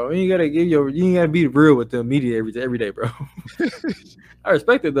 bro. You gotta be real with the media every day, bro. I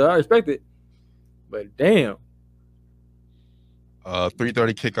respect it though. I respect it, but damn.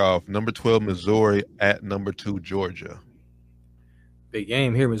 3:30 kickoff. Number 12 Missouri at number 2 Georgia. Big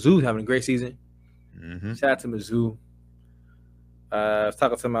game here. Mizzou's having a great season. Mm-hmm. Shout out to Mizzou. I was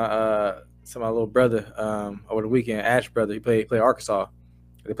talking to my little brother over the weekend, Ash brother. He played Arkansas.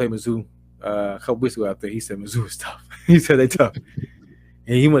 They played Mizzou a couple weeks ago out there. He said Mizzou is tough. He said they tough.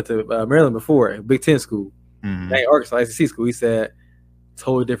 And he went to Maryland before, Big Ten school. Mm-hmm. Arkansas, SEC school. He said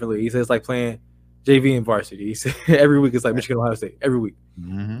totally differently. He said it's like playing JV and varsity. He said every week it's like Michigan, Ohio State. Every week.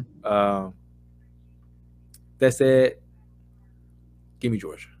 Mm-hmm. That said, give me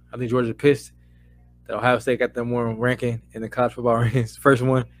Georgia. I think Georgia's pissed that Ohio State got them more ranking in the college football rankings. First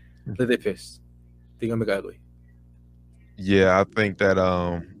one, that they pissed. They're gonna make it ugly. Yeah, I think that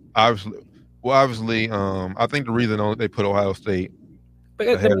obviously, I think the reason they put Ohio State. But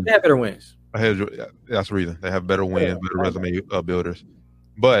they have better wins. That's the reason. They have better wins, better resume builders.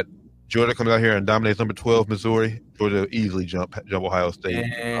 But Georgia comes out here and dominates number 12 Missouri. Georgia will easily jump Ohio State.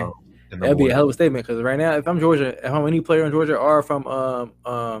 That'd be a hell of a statement because right now, if I'm Georgia, if I'm any player in Georgia or from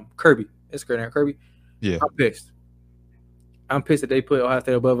Kirby, it's great now Kirby. Yeah, I'm pissed. I'm pissed that they put Ohio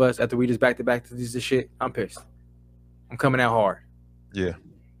State above us after we just back to back to this shit. I'm pissed. I'm coming out hard. Yeah.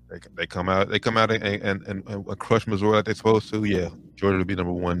 They come out and crush Missouri like they're supposed to. Yeah, Georgia will be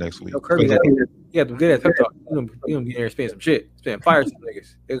number 1 next week. Kirby, he got them good at pep talk. He gonna be there spitting some shit, spitting fire some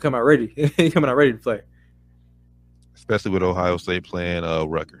niggas. They'll come out ready. He coming out ready to play. Especially with Ohio State playing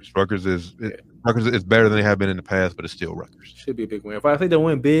Rutgers. Rutgers is better than they have been in the past, but it's still Rutgers. Should be a big win. If I think they'll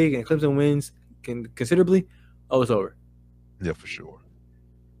win big and Clemson wins considerably, it's over. Yeah, for sure.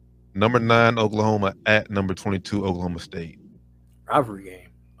 Number 9 Oklahoma at number 22 Oklahoma State. Rivalry game.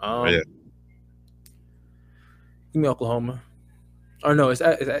 Yeah. Give me Oklahoma. Or no, is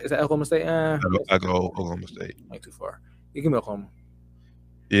that Oklahoma State? I go Oklahoma State. Not too far. You give me Oklahoma.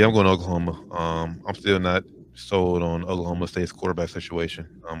 Yeah, I'm going to Oklahoma. I'm still not sold on Oklahoma State's quarterback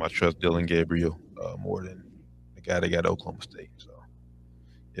situation. I trust Dylan Gabriel more than the guy they got at Oklahoma State. So,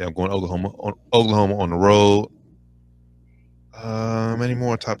 yeah, I'm going Oklahoma on the road. Any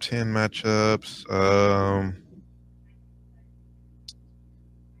more top 10 matchups?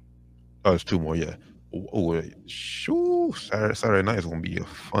 There's 2 more, yeah. Saturday night is going to be a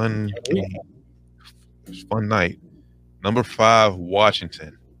fun game. Fun night. Number 5,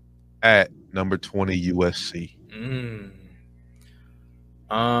 Washington at number 20, USC.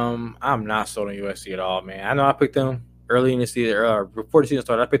 I'm not sold on USC at all, man. I know I picked them early in the season, before the season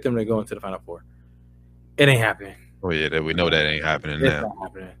started. I picked them to go into the Final Four. It ain't happening. Oh yeah, we know that ain't happening It's now. not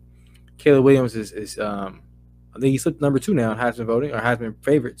happening. Caleb Williams is I think he slipped number 2 now in Heisman voting or Heisman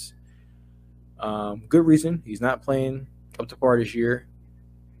favorites. Good reason. He's not playing up to par this year.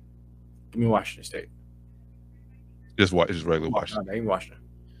 Give me Washington State. Just regular Washington. Okay, Washington.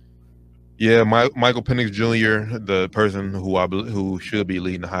 Yeah, Michael Penix Jr., the person who should be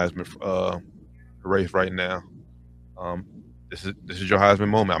leading the Heisman race right now. This is your Heisman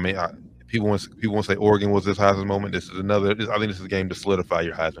moment. I mean, people want to say Oregon was this Heisman moment. This is another. I think this is a game to solidify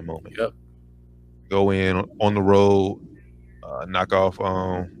your Heisman moment. Yep. Go in on the road, knock off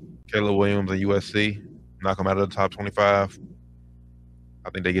Caleb Williams and USC, knock them out of the top 25. I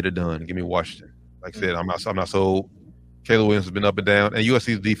think they get it done. Give me Washington. Like I said, I'm not so. Caleb Williams has been up and down, and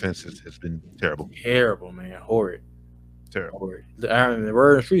USC's defense has been terrible. Terrible, man. Horrid. Terrible. Horrid. The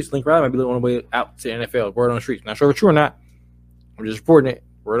word on the streets, Link Riley might be on the way out to the NFL. Word on the streets. Not sure if it's true or not. I'm just reporting it.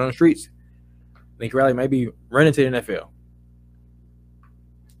 Word on the streets. Link Riley might be running to the NFL.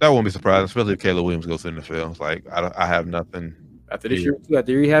 That won't be surprising, especially if Caleb Williams goes to the NFL. It's like I have nothing. After this year,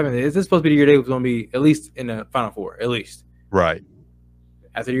 after you having this is supposed to be the year they was going to be at least in the Final Four, at least. Right.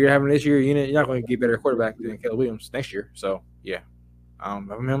 After the year having this year, you're not going to get better quarterback than Caleb Williams next year. So yeah, I'm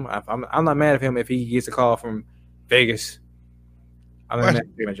not mad at him if he gets a call from Vegas. I'm not mad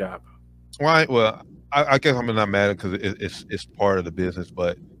at my job. Why? Well, I guess I'm not mad because it's part of the business,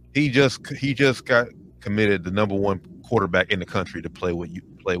 but he just got committed the number 1 quarterback in the country to play with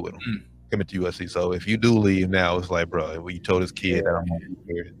him. Commit to USC. So if you do leave now, it's like, bro, you told this kid that I'm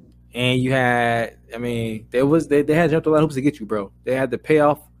here. And you had, I mean, they had jumped a lot of hoops to get you, bro. They had to pay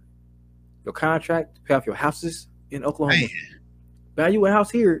off your contract, pay off your houses in Oklahoma. Man. Value a house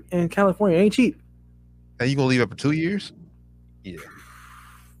here in California ain't cheap. And you gonna leave after 2 years? Yeah.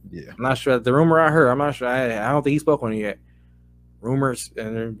 I'm not sure. The rumor I heard, I'm not sure. I don't think he spoke on it yet. Rumors,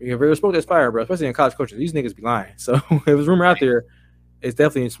 and if they spoke, that's fire, bro. Especially in college coaches, these niggas be lying. So if there's rumor out there, it's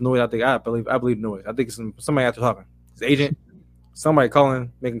definitely some noise. I believe noise. I think it's somebody out there talking. His agent. Somebody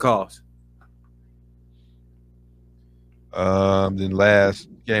calling, making calls. Then last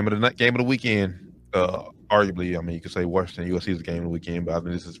game of the weekend, arguably, I mean, you could say Washington USC is the game of the weekend, but I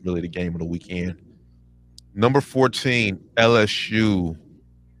think this is really the game of the weekend. Number 14 LSU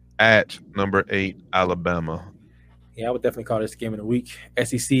at number 8 Alabama. Yeah, I would definitely call this game of the week.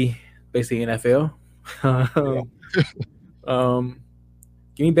 SEC, basically NFL.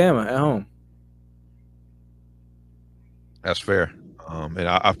 Give me Bama at home. That's fair. And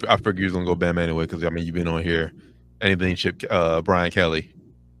I figure you're gonna go Bama anyway because I mean you've been on here. Anything Chip Brian Kelly,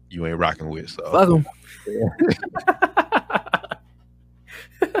 you ain't rocking with. So fuck him.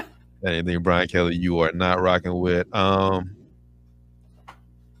 Anything Brian Kelly, you are not rocking with.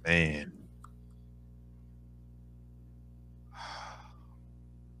 Man.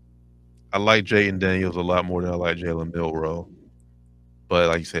 I like Jaden Daniels a lot more than I like Jalen Milroe. But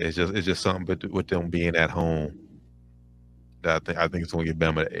like you said, it's just something with them being at home that I think it's going to get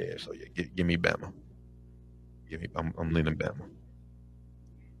Bama the edge. So yeah, give me Bama. I'm leaning Bama.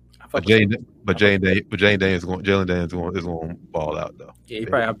 Jalen Daniels is going to ball out though. Yeah, he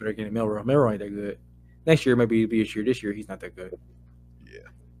probably out there getting Milroe. Milroe ain't that good. Next year maybe it'll be his year. This year he's not that good. Yeah,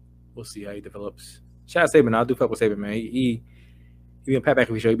 we'll see how he develops. Shout out Saban. I do fuck with Saban, man. He been Pat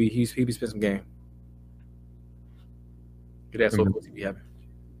McAfee show. He be spending some game. That's what he be having.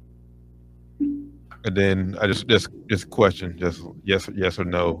 And then I just question, just yes or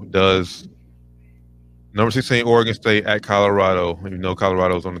no. Does number 16 Oregon State at Colorado? You know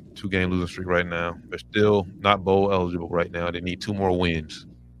Colorado's on a 2-game losing streak right now. They're still not bowl eligible right now. They need 2 more wins.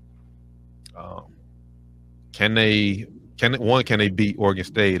 Can they beat Oregon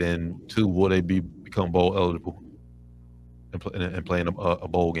State, and 2, will they become bowl eligible and playing a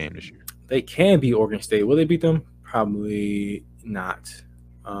bowl game this year? They can beat Oregon State. Will they beat them? Probably not.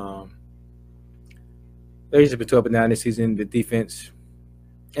 They've just been too up and down this season. The defense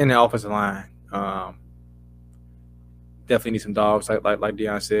and the offensive line definitely need some dogs, like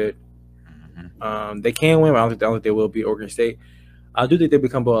Deion said. Mm-hmm. They can win, but I don't think they will beat Oregon State. I do think they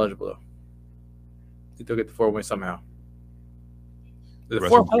become bowl eligible though. I think they'll get the 4 wins somehow. The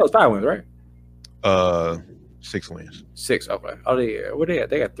 4 was 5 wins, right? 6 wins. 6, okay. Oh, they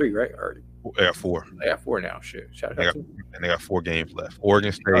got 3, right? Or they got 4. They got 4 now. Shit. Shout out to them. And they got 4 games left.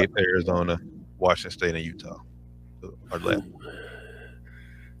 Oregon State, Arizona, Washington State, and Utah are left.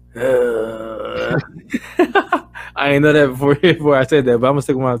 I didn't know that before I said that, but I'm gonna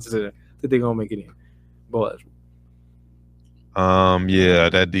stick with my decision. I think they're gonna make it in. Bowl eligible. Yeah,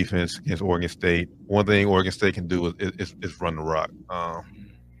 that defense against Oregon State. One thing Oregon State can do is run the rock.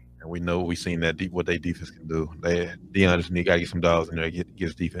 And we've seen that what their defense can do. Deion just got to get some dollars in there, get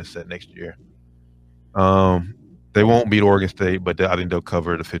his defense set next year. They won't beat Oregon State, but I think they'll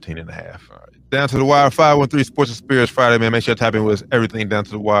cover the 15.5. All right. Down to the wire, 513 Sports and Spirits Friday, man. Make sure you tap in with us. Everything down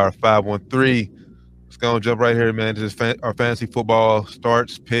to the wire, 513. Let's go and jump right here, man. This is our fantasy football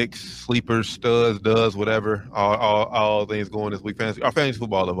starts, picks, sleepers, studs, does, whatever. All things going this week. Our fantasy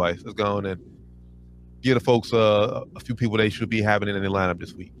football advice. Let's go on and give the folks a few people they should be having in their lineup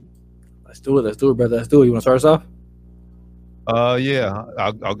this week. Let's do it, brother. Let's do it. You want to start us off? Yeah,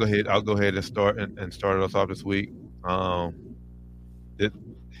 I'll go ahead. I'll go ahead and start us off this week. I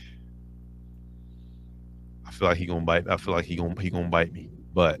feel like he gonna bite. I feel like he gonna bite me.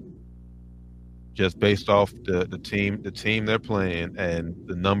 But just based off the team they're playing and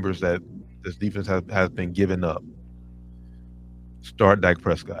the numbers that this defense has been giving up, start Dak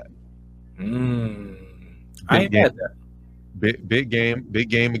Prescott. I ain't mad at that. Big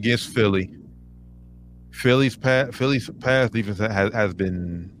game against Philly. Philly's pass defense has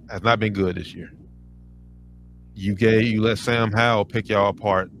not been good this year. You let Sam Howell pick y'all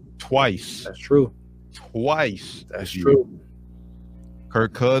apart twice. That's true. Twice. That's true.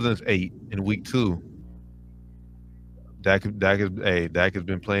 Kirk Cousins 8 in week 2. Dak has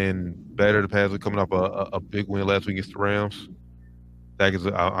been playing better the past week, coming up a big win last week against the Rams. I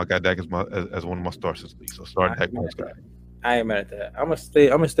got Dak as one of my starts this week. So start Dak Prescott. I ain't mad at that. I'm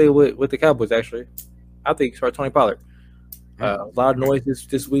gonna stay with the Cowboys actually. I think start Tony Pollard. A lot of noise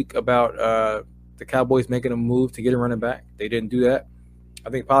this week about the Cowboys making a move to get a running back. They didn't do that. I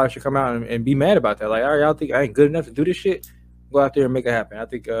think Pollard should come out and be mad about that. Like, all right, y'all think I ain't good enough to do this shit? Go out there and make it happen. I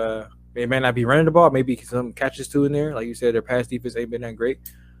think it may not be running the ball. Maybe some catches too in there. Like you said, their pass defense ain't been that great.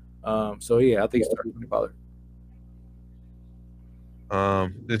 So yeah, I think start Tony Pollard.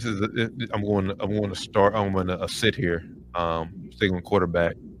 I'm going to start. I'm going to sit here. Sticking with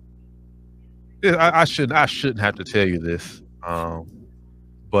quarterback. I shouldn't have to tell you this.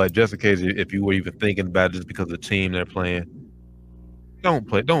 But just in case if you were even thinking about it, just because of the team they're playing,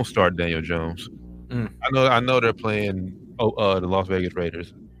 don't start Daniel Jones. I know they're playing the Las Vegas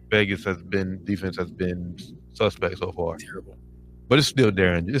Raiders. Defense has been suspect so far. Terrible. But it's still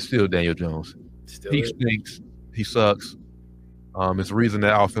Daniel Jones. He stinks. He sucks. It's the reason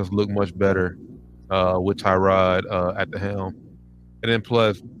that offense looked much better with Tyrod at the helm. And then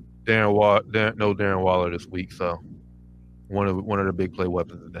plus Darren Waller this week, so one of the big play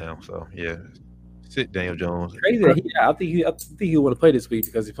weapons is down. So yeah, sit Daniel Jones. Crazy. I think he want to play this week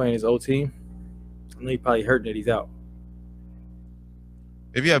because he's playing his old team. I know he probably hurt that he's out.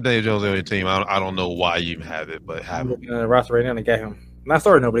 If you have Daniel Jones on your team, I don't know why you even have it, but have him. Roster right now, they got him. Not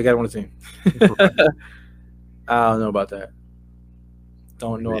starting though, but they got him on the team. I don't know about that.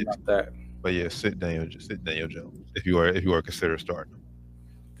 Don't know about that. But yeah, sit Daniel Jones if you are considered starting.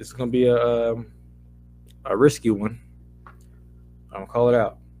 This is gonna be a risky one. I'm gonna call it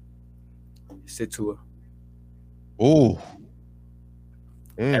out. Sit Tua. Ooh.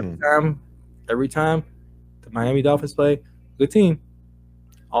 Every time the Miami Dolphins play, good team.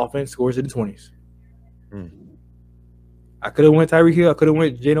 Offense scores in the 20s. I could have went Tyreek Hill. I could have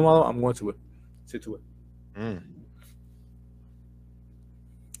went Jalen Waddle. I'm going to it. Sit to it.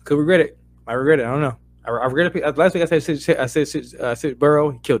 Could regret it. I regret it. I don't know. I regret it. Last week I said sit Burrow.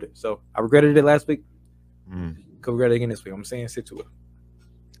 He killed it. So I regretted it last week. Could regret it again this week. I'm saying sit to it.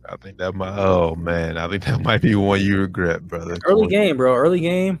 I think that might. Oh man, I think that might be one you regret, brother. Early game, bro. Early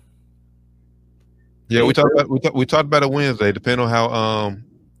game. Yeah, we talked about it Wednesday. Depending on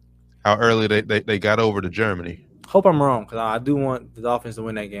how early they got over to Germany. Hope I'm wrong because I do want the Dolphins to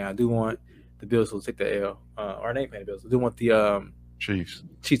win that game. I do want the Bills to take the L. Or they ain't playing the Bills. I do want the Chiefs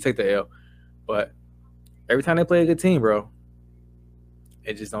take the L. But every time they play a good team, bro,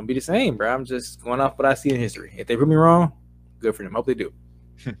 it just don't be the same, bro. I'm just going off what I see in history. If they prove me wrong, good for them. Hope they do.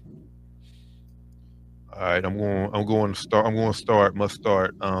 All right, I'm going to start. Must start. Let's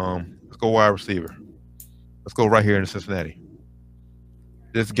go wide receiver. Let's go right here in Cincinnati.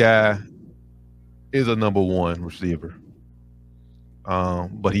 This guy is a number one receiver,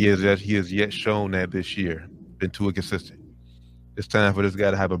 but he has yet shown that this year. Been too inconsistent. It's time for this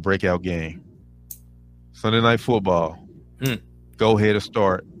guy to have a breakout game. Sunday Night Football. Go ahead and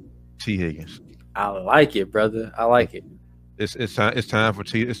start T. Higgins. I like it, brother. I like it. It's time for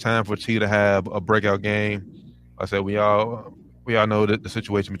T. It's time for T to have a breakout game. I said we all know that the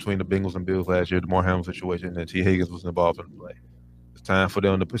situation between the Bengals and Bills last year, the Damar Hamlin situation, and T. Higgins was involved in the play. It's time for the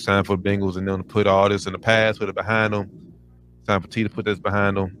Bengals and them to put all this in the past, put it behind them. It's time for T to put this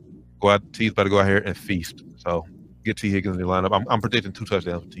behind them. T's about to go out here and feast. So get T. Higgins in the lineup. I'm predicting 2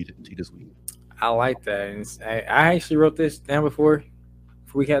 touchdowns for T this week. I like that. And I actually wrote this down before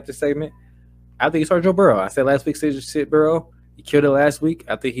we had this segment. I think you start Joe Burrow. I said last week, sit Burrow. He killed it last week.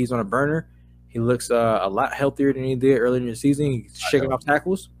 I think he's on a burner. He looks a lot healthier than he did earlier in the season. He's shaking off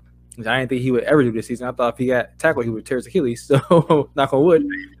tackles, which I didn't think he would ever do this season. I thought if he got tackled, he would tear his Achilles. So knock on wood.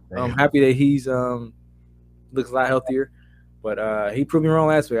 I'm happy that he's looks a lot healthier. But he proved me wrong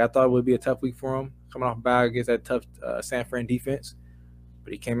last week. I thought it would be a tough week for him, coming off bye against that tough San Fran defense.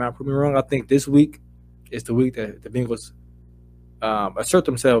 But he came out and proved me wrong. I think this week is the week that the Bengals assert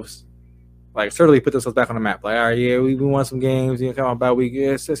themselves, like certainly put themselves back on the map. Like, all right, yeah, we won some games. Come on, bye week.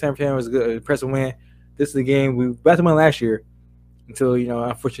 Yeah, San Fran was a good, impressive win. This is the game we got them win last year until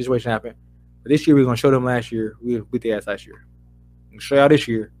unfortunate situation happened. But this year we're gonna show them last year. We beat the ass last year. We're gonna show y'all this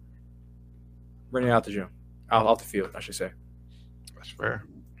year. Running out the gym, off the field, I should say. That's fair,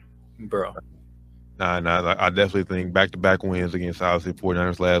 bro. Nah. I definitely think back-to-back wins against obviously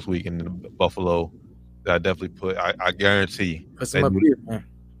 49ers last week and Buffalo. I definitely I guarantee. Put some up here, man.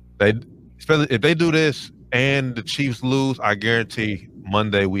 Especially if they do this and the Chiefs lose, I guarantee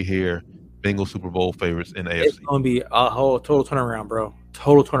Monday we hear Bengals Super Bowl favorites in the AFC. It's gonna be a whole total turnaround, bro.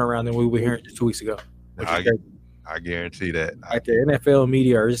 Total turnaround than we were hearing just 2 weeks ago. I guarantee that. Like the NFL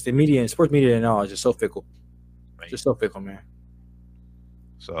media or just the media and sports media and all is just so fickle. Just so fickle, man.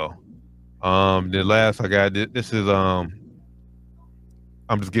 So, the last I got this is I'm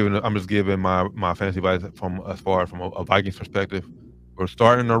just giving my fantasy advice from a Vikings perspective. We're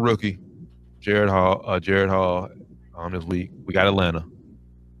starting a rookie, Jared Hall this week. We got Atlanta.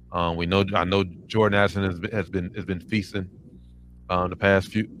 I know Jordan Addison has been feasting the past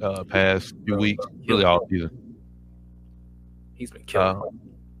few weeks, really all season. He's been killing.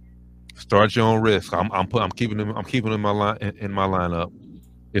 Start your own risk. I'm keeping him in my lineup.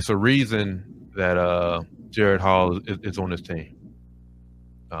 It's a reason that Jared Hall is on this team.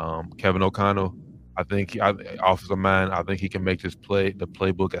 Kevin O'Connell, I think offensive mind. I think he can make the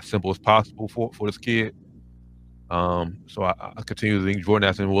playbook as simple as possible for this kid. So I continue to think Jordan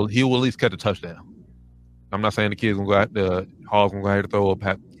Addison will at least catch a touchdown. I'm not saying the kid's gonna go out the Hall's gonna go ahead and throw up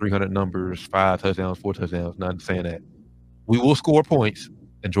 300 numbers, 5 touchdowns, 4 touchdowns. Not saying that. We will score points,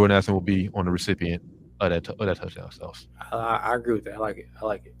 and Jordan Addison will be on the recipient of that touchdown. So I agree with that. I like it.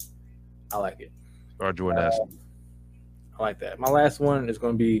 Start Jordan Addison. I like that. My last one is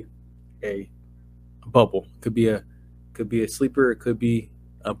going to be a bubble. Could be a sleeper. It could be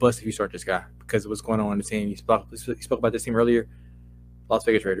a bust if you start this guy because of what's going on in the team. You spoke about this team earlier. Las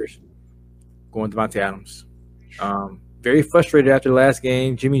Vegas Raiders going to Devontae Adams. Very frustrated after the last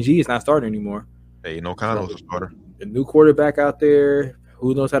game. Jimmy G is not starting anymore. Hey, O'Connell's a starter. The new quarterback out there.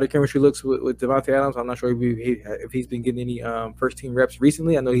 Who knows how the chemistry looks with Devontae Adams? I'm not sure if he's been getting any first team reps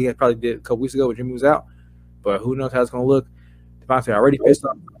recently. I know he had probably did a couple weeks ago when Jimmy was out, but who knows how it's going to look? Devontae already pissed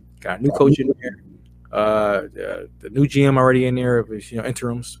off. Got a new coach in there. The new GM already in there,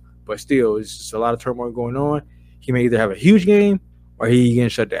 interims, but still, it's just a lot of turmoil going on. He may either have a huge game or he getting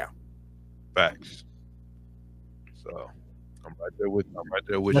shut down. Facts. So I'm right there with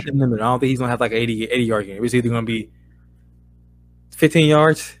Nothing you. limit. I don't think he's gonna have like 80 yard game. It's either gonna be 15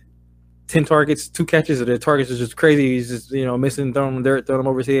 yards, 10 targets, 2 catches, or the targets are just crazy. He's just missing, throwing them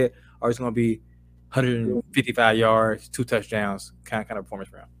over his head, or it's gonna be 155 yards, 2 touchdowns, kind of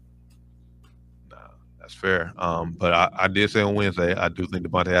performance round. Nah, that's fair. But I did say on Wednesday I do think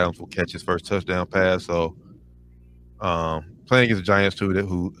Devontae Adams will catch his first touchdown pass. So playing against the Giants too,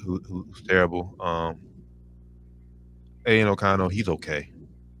 who's terrible. Aiden O'Connell, he's okay.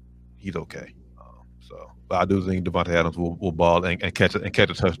 But I do think Devontae Adams will ball and catch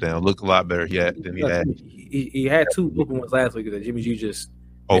a touchdown. Look a lot better than he had. He had 2 open ones last week that Jimmy G just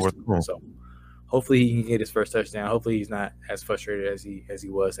overthrew. So hopefully he can get his first touchdown. Hopefully he's not as frustrated as he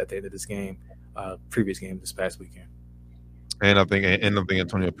was at the end of this game, previous game this past weekend. And I think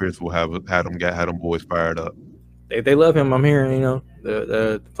Antonio Pierce will have them boys fired up. They love him. I'm hearing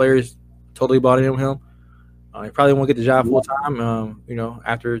the players totally bought into him. He probably won't get the job full time,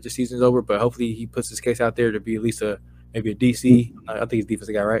 after the season's over. But hopefully he puts his case out there to be at least maybe a DC. I think he's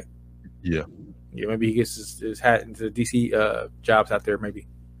defensive guy, right? Yeah. Yeah, maybe he gets his hat into the DC jobs out there, maybe.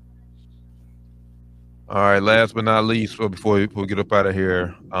 All right. Last but not least, before we get up out of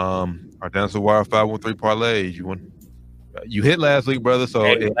here, our Down to the Wire 513 parlay. You hit last week, brother. So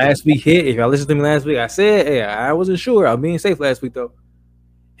last week hit. If y'all listened to me last week, I said, hey, I wasn't sure. I was being safe last week though.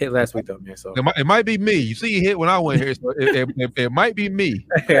 Hit last week though, man. So it might be me. You see, you hit when I went here, so it might be me.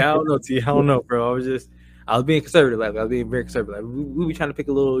 Hey, I don't know, T. I don't know, bro. I was being conservative last week. I was being very conservative. Like, we be trying to pick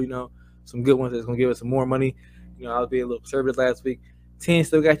a little, some good ones that's gonna give us some more money. I was being a little conservative last week. 10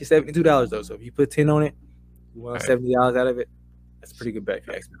 still got you $72 though. So if you put 10 on it, you want $70 out of it. That's a pretty good bet. If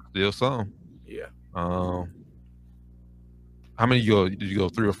you ask me. Still some. Yeah. How many did you go?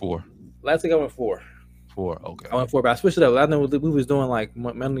 3 or 4? Last week I went 4. 4. Okay. I went 4, but I switched it up. I know we was doing like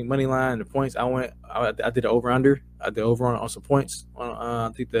money line, the points. I did the over under. I did over on some points on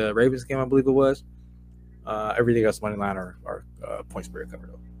I think the Ravens game, I believe it was. Everything else money line or point spread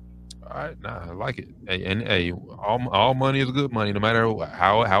covered up. All right, nah, I like it. Hey, all money is good money, no matter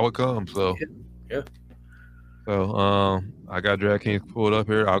how it comes. So yeah. So I got DraftKings pulled up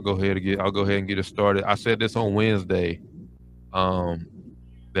here. I'll go ahead and get it started. I said this on Wednesday,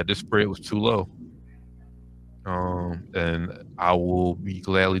 that this spread was too low. And I will be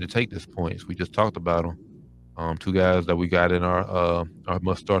gladly to take this points. We just talked about them. 2 guys that we got in our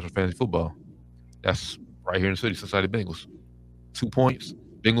must starts for fantasy football. That's right here in the city, Cincinnati Bengals. 2 points.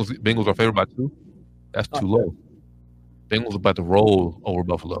 Bengals are favored by 2. That's too low. Bengals about to roll over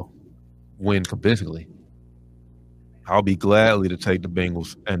Buffalo, win convincingly. I'll be gladly to take the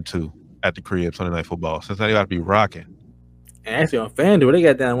Bengals and 2 at the crib Sunday Night Football. Cincinnati got to be rocking. And actually on FanDuel, they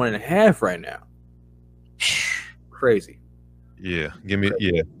got down 1.5 right now. Crazy. Yeah, give me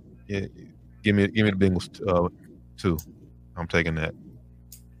the Bengals 2. I'm taking that.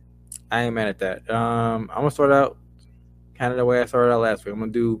 I ain't mad at that. I'm gonna start out kind of the way I started out last week. I'm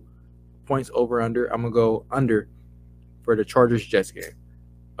gonna do points over under. I'm gonna go under for the Chargers Jets game.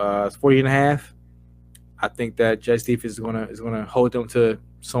 It's 40.5. I think that Jets defense is gonna hold them to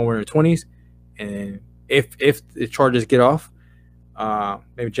somewhere in the 20s, and if the Chargers get off,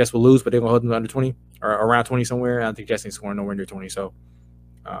 maybe Jets will lose, but they're gonna hold them to under 20 or around 20 somewhere. I don't think Jets ain't scoring nowhere near 20. So,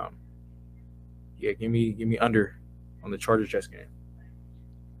 yeah, give me under on the Chargers Jets game.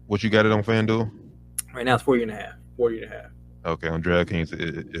 What you got it on FanDuel? Right now it's 40.5. 40.5. Okay, on DraftKings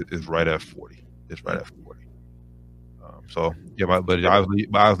it's right at 40. It's right at 40. So yeah, but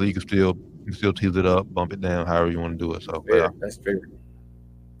obviously you can still tease it up, bump it down, however you want to do it. So yeah, that's fair.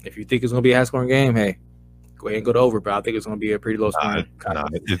 If you think it's gonna be a high scoring game, hey, go ahead and go to over. But I think it's gonna be a pretty low scoring.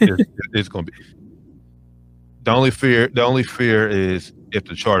 It's gonna be. The only fear is if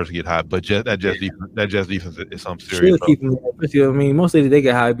the Chargers get high, but that Jets defense is something serious. I mean, mostly they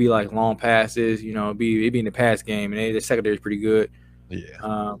get high, it'd be like long passes, it'd be in the pass game, and the secondary is pretty good.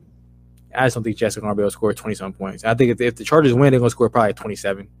 Yeah. I just don't think Jets are going to be able to score 20-some points. I think if the Chargers win, they're going to score probably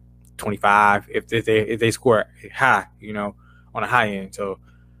 27, 25 if they score high, on a high end. So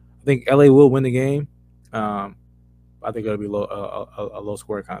I think LA will win the game. I think it'll be a low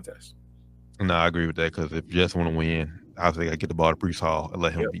scoring contest. No, I agree with that because if Jets want to win, obviously I get the ball to Brees Hall and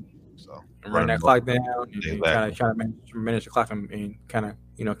let him beat. So run that clock down and kind of try to manage the clock and kind of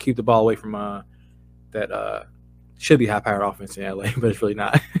keep the ball away from that should be high-powered offense in LA, but it's really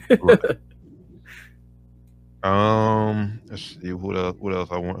not. Right. Let's see who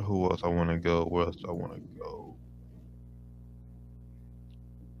else I want to go. Where else I want to go?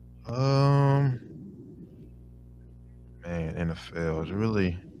 Man, NFL is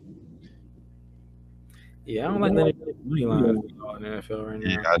really. Yeah, I don't like that money line in the NFL right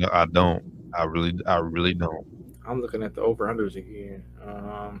now. Yeah, I don't. I really don't. I'm looking at the over-unders again.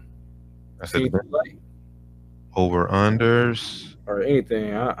 I said over-unders. Or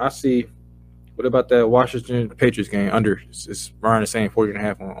anything. I see. What about that Washington Patriots game? Under. It's around the same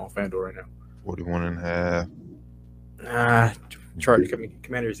 40.5 on FanDuel right now. 41.5.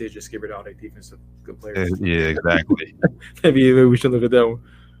 Commanders did just give it all their defensive good players. Yeah, exactly. maybe we should look at that one.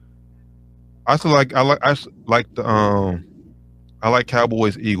 I like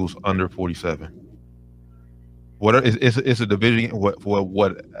Cowboys Eagles under 47. It's a division. For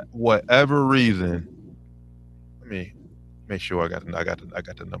whatever reason, let me make sure I got the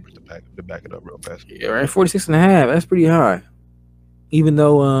numbers to back it up real fast. Yeah, right. 46.5. That's pretty high. Even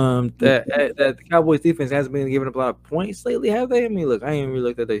though that the Cowboys defense hasn't been giving up a lot of points lately, have they? I mean, look, I ain't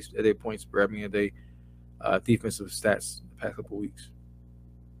really looked at their points spread. I mean, at their defensive stats the past couple of weeks.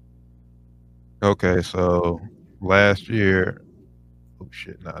 Okay, so last year,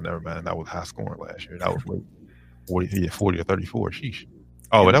 never mind. That was high scoring last year. That was 40 or 34. Sheesh.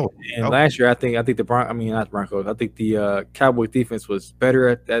 Oh, but that was. And last year, I think not the Broncos. I think the Cowboys defense was better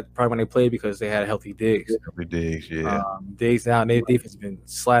at that probably when they played because they had healthy Diggs. Yeah. Diggs out, and their defense has been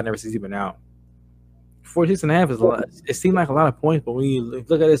sliding ever since he's been out. 46.5 is a lot. It seemed like a lot of points, but when you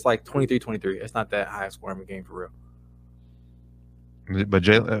look at it, it's like 23-23. It's not that high scoring game for real. But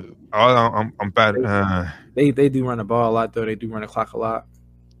Jalen, I'm bad. They do run the ball a lot, though. They do run the clock a lot.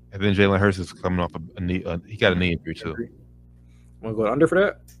 And then Jalen Hurts is coming off a knee. He got a knee injury too. Want to go under for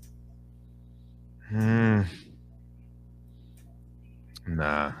that?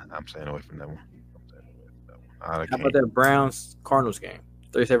 Nah, I'm staying away from that one. How about that Browns Cardinals game?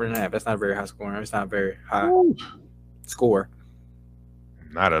 37.5. That's not very high scoring. It's not very high score.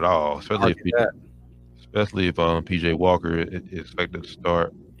 Not at all. Especially if PJ Walker is expected to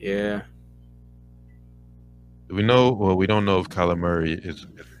start. Yeah. Do we know? Well, we don't know if Kyler Murray is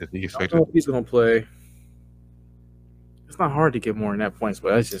he I don't expected. know if he's going to play. It's not hard to get more than that points,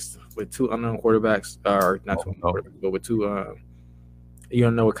 but that's just with two unknown quarterbacks, or not two unknown quarterbacks, but with two, you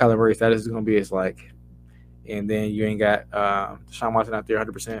don't know what Kyler Murray's status is going to be. It's like, and then you ain't got Deshaun Watson out there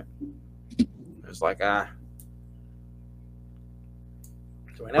 100%. It's like, So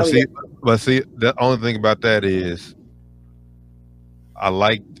right now see, the only thing about that is,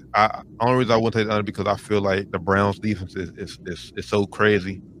 only reason I wouldn't take the under because I feel like the Browns defense is so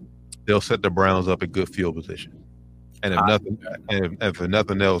crazy. They'll set the Browns up in good field position. And if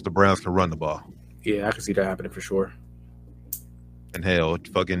nothing else, the Browns can run the ball. Yeah, I can see that happening for sure. And hell,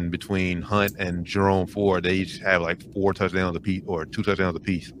 fucking between Hunt and Jerome Ford, they each have like 4 touchdowns apiece or 2 touchdowns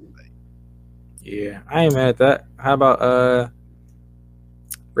apiece. Yeah, I ain't mad at that. How about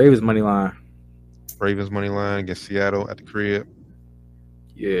Ravens money line? Ravens money line against Seattle at the crib.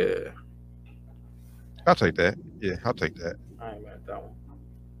 Yeah, I'll take that. Yeah, I'll take that. I ain't mad at that one.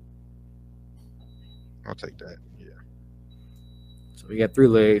 I'll take that. Yeah. So we got 3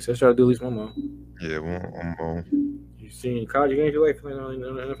 legs. Let's try to do at least one more. Yeah, one more. You seen any college games you like playing on the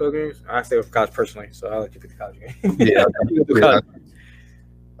NFL games? I stay with college personally, so I like to pick the college game. Yeah,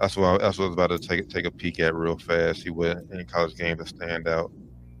 that's what I was about to take a peek at real fast. See what any college games that stand out.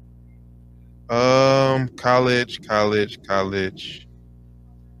 College.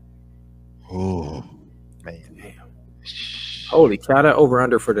 Oh man, damn! Holy cow! That over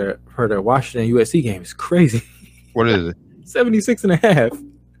under for the Washington USC game is crazy. What is it? 76.5.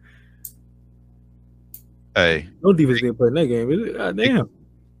 Hey, no defense being played in that game, is it? God damn.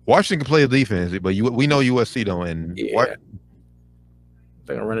 Washington can play defense, but we know USC don't. And yeah,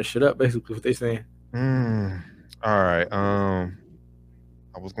 they're gonna run this shit up. Basically, what they saying. All right. I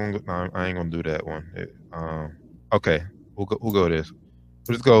was gonna. No, I ain't gonna do that one. Okay, we'll go with this.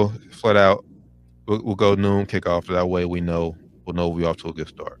 We'll just go flat out. We'll go noon kickoff. So that way we'll know we're off to a good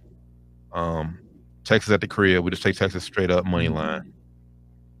start. Texas at the crib. We just take Texas straight up money line.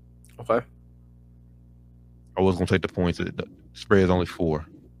 Okay. I was gonna take the points. The spread is only 4,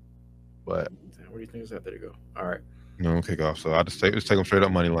 but what do you think is that? There you go. All right. Noon kickoff. So I just take them straight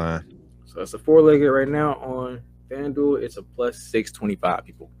up money line. So it's a 4-legged right now on FanDuel. It's a plus 625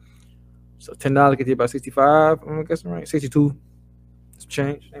 people. So $10 gets you about 65. I'm guessing right. 62. It's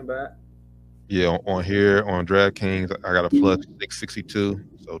change. Ain't bad. Yeah, on here on DraftKings, I got a plus 662.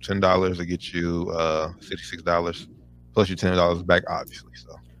 So $10 to get you $66 plus your $10 back, obviously.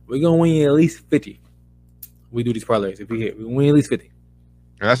 So we're gonna win you at least 50. We do these parlays. If we hit, we win at least 50.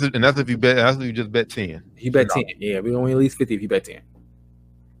 And that's if you bet. That's if you just bet 10. You bet 10. Yeah, we're gonna win at least 50 if you bet 10.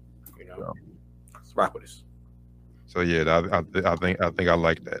 You know, let's rock with us. So yeah, I think I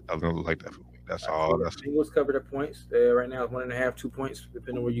like that. I really like that for me. That's all. That's Bengals cover the points. Right now it's 1.5, 2 points,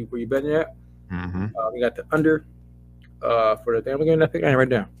 depending on where you betting at. Mm-hmm. We got the under for the damn game. I think I right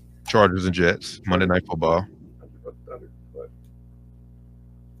down. Chargers and Jets Monday Night Football.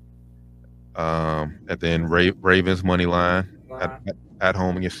 And then Ravens money line at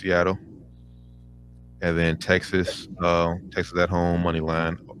home against Seattle, and then Texas at home money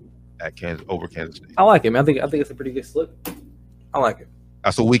line at Kansas over Kansas State. I like it, man. I think it's a pretty good slip. I like it.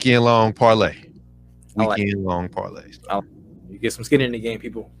 That's a weekend long parlay. Long parlay. So. You get some skin in the game,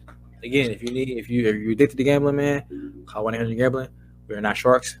 people. Again, if you're addicted to gambling, man, call 1-800-GAMBLING. We are not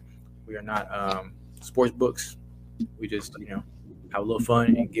sharks. We are not sports books. We just have a little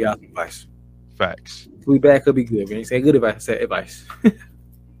fun and get out some advice. Facts. Could be bad, could be good. We ain't say good advice. I said advice.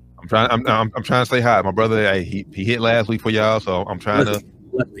 I'm trying to stay high. My brother, hey, he hit last week for y'all, so I'm trying to.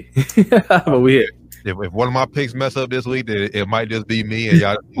 But we here. If one of my picks mess up this week, then it might just be me and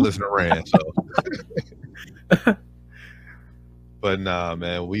y'all listen to Rand. So, but nah,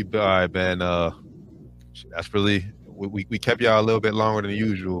 man, we all right, man. That's really we kept y'all a little bit longer than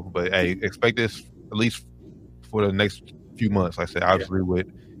usual, but hey, expect this at least for the next few months. Like I said, obviously with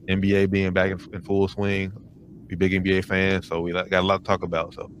NBA being back in full swing, we big NBA fans, so we got a lot to talk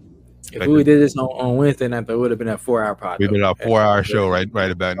about. So if we did this on Wednesday night, it would have been a 4-hour podcast. We've been a 4-hour show right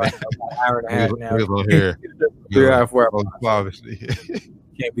about now. An hour and a half now. We're on here. 3 hour, 4 hour. Obviously,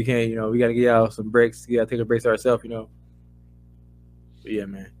 we can't. We got to get y'all some breaks. We got to take a break ourselves. But yeah,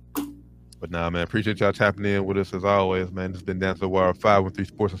 man. But nah, man, appreciate y'all tapping in with us as always, man. This has been Down to the Wire 513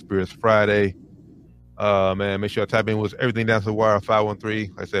 Sports and Spirits Friday. Man, make sure y'all tap in with everything Down to the Wire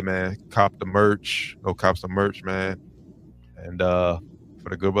 513. Like I said, man, cop the merch. Go cop some merch, man. And for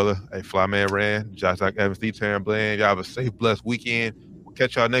the good brother, hey, Flyman Rand, Josh Evans, D. Taryn Bland. Y'all have a safe, blessed weekend. We'll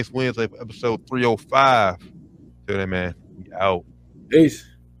catch y'all next Wednesday for episode 305. Till then, man, we out. Peace.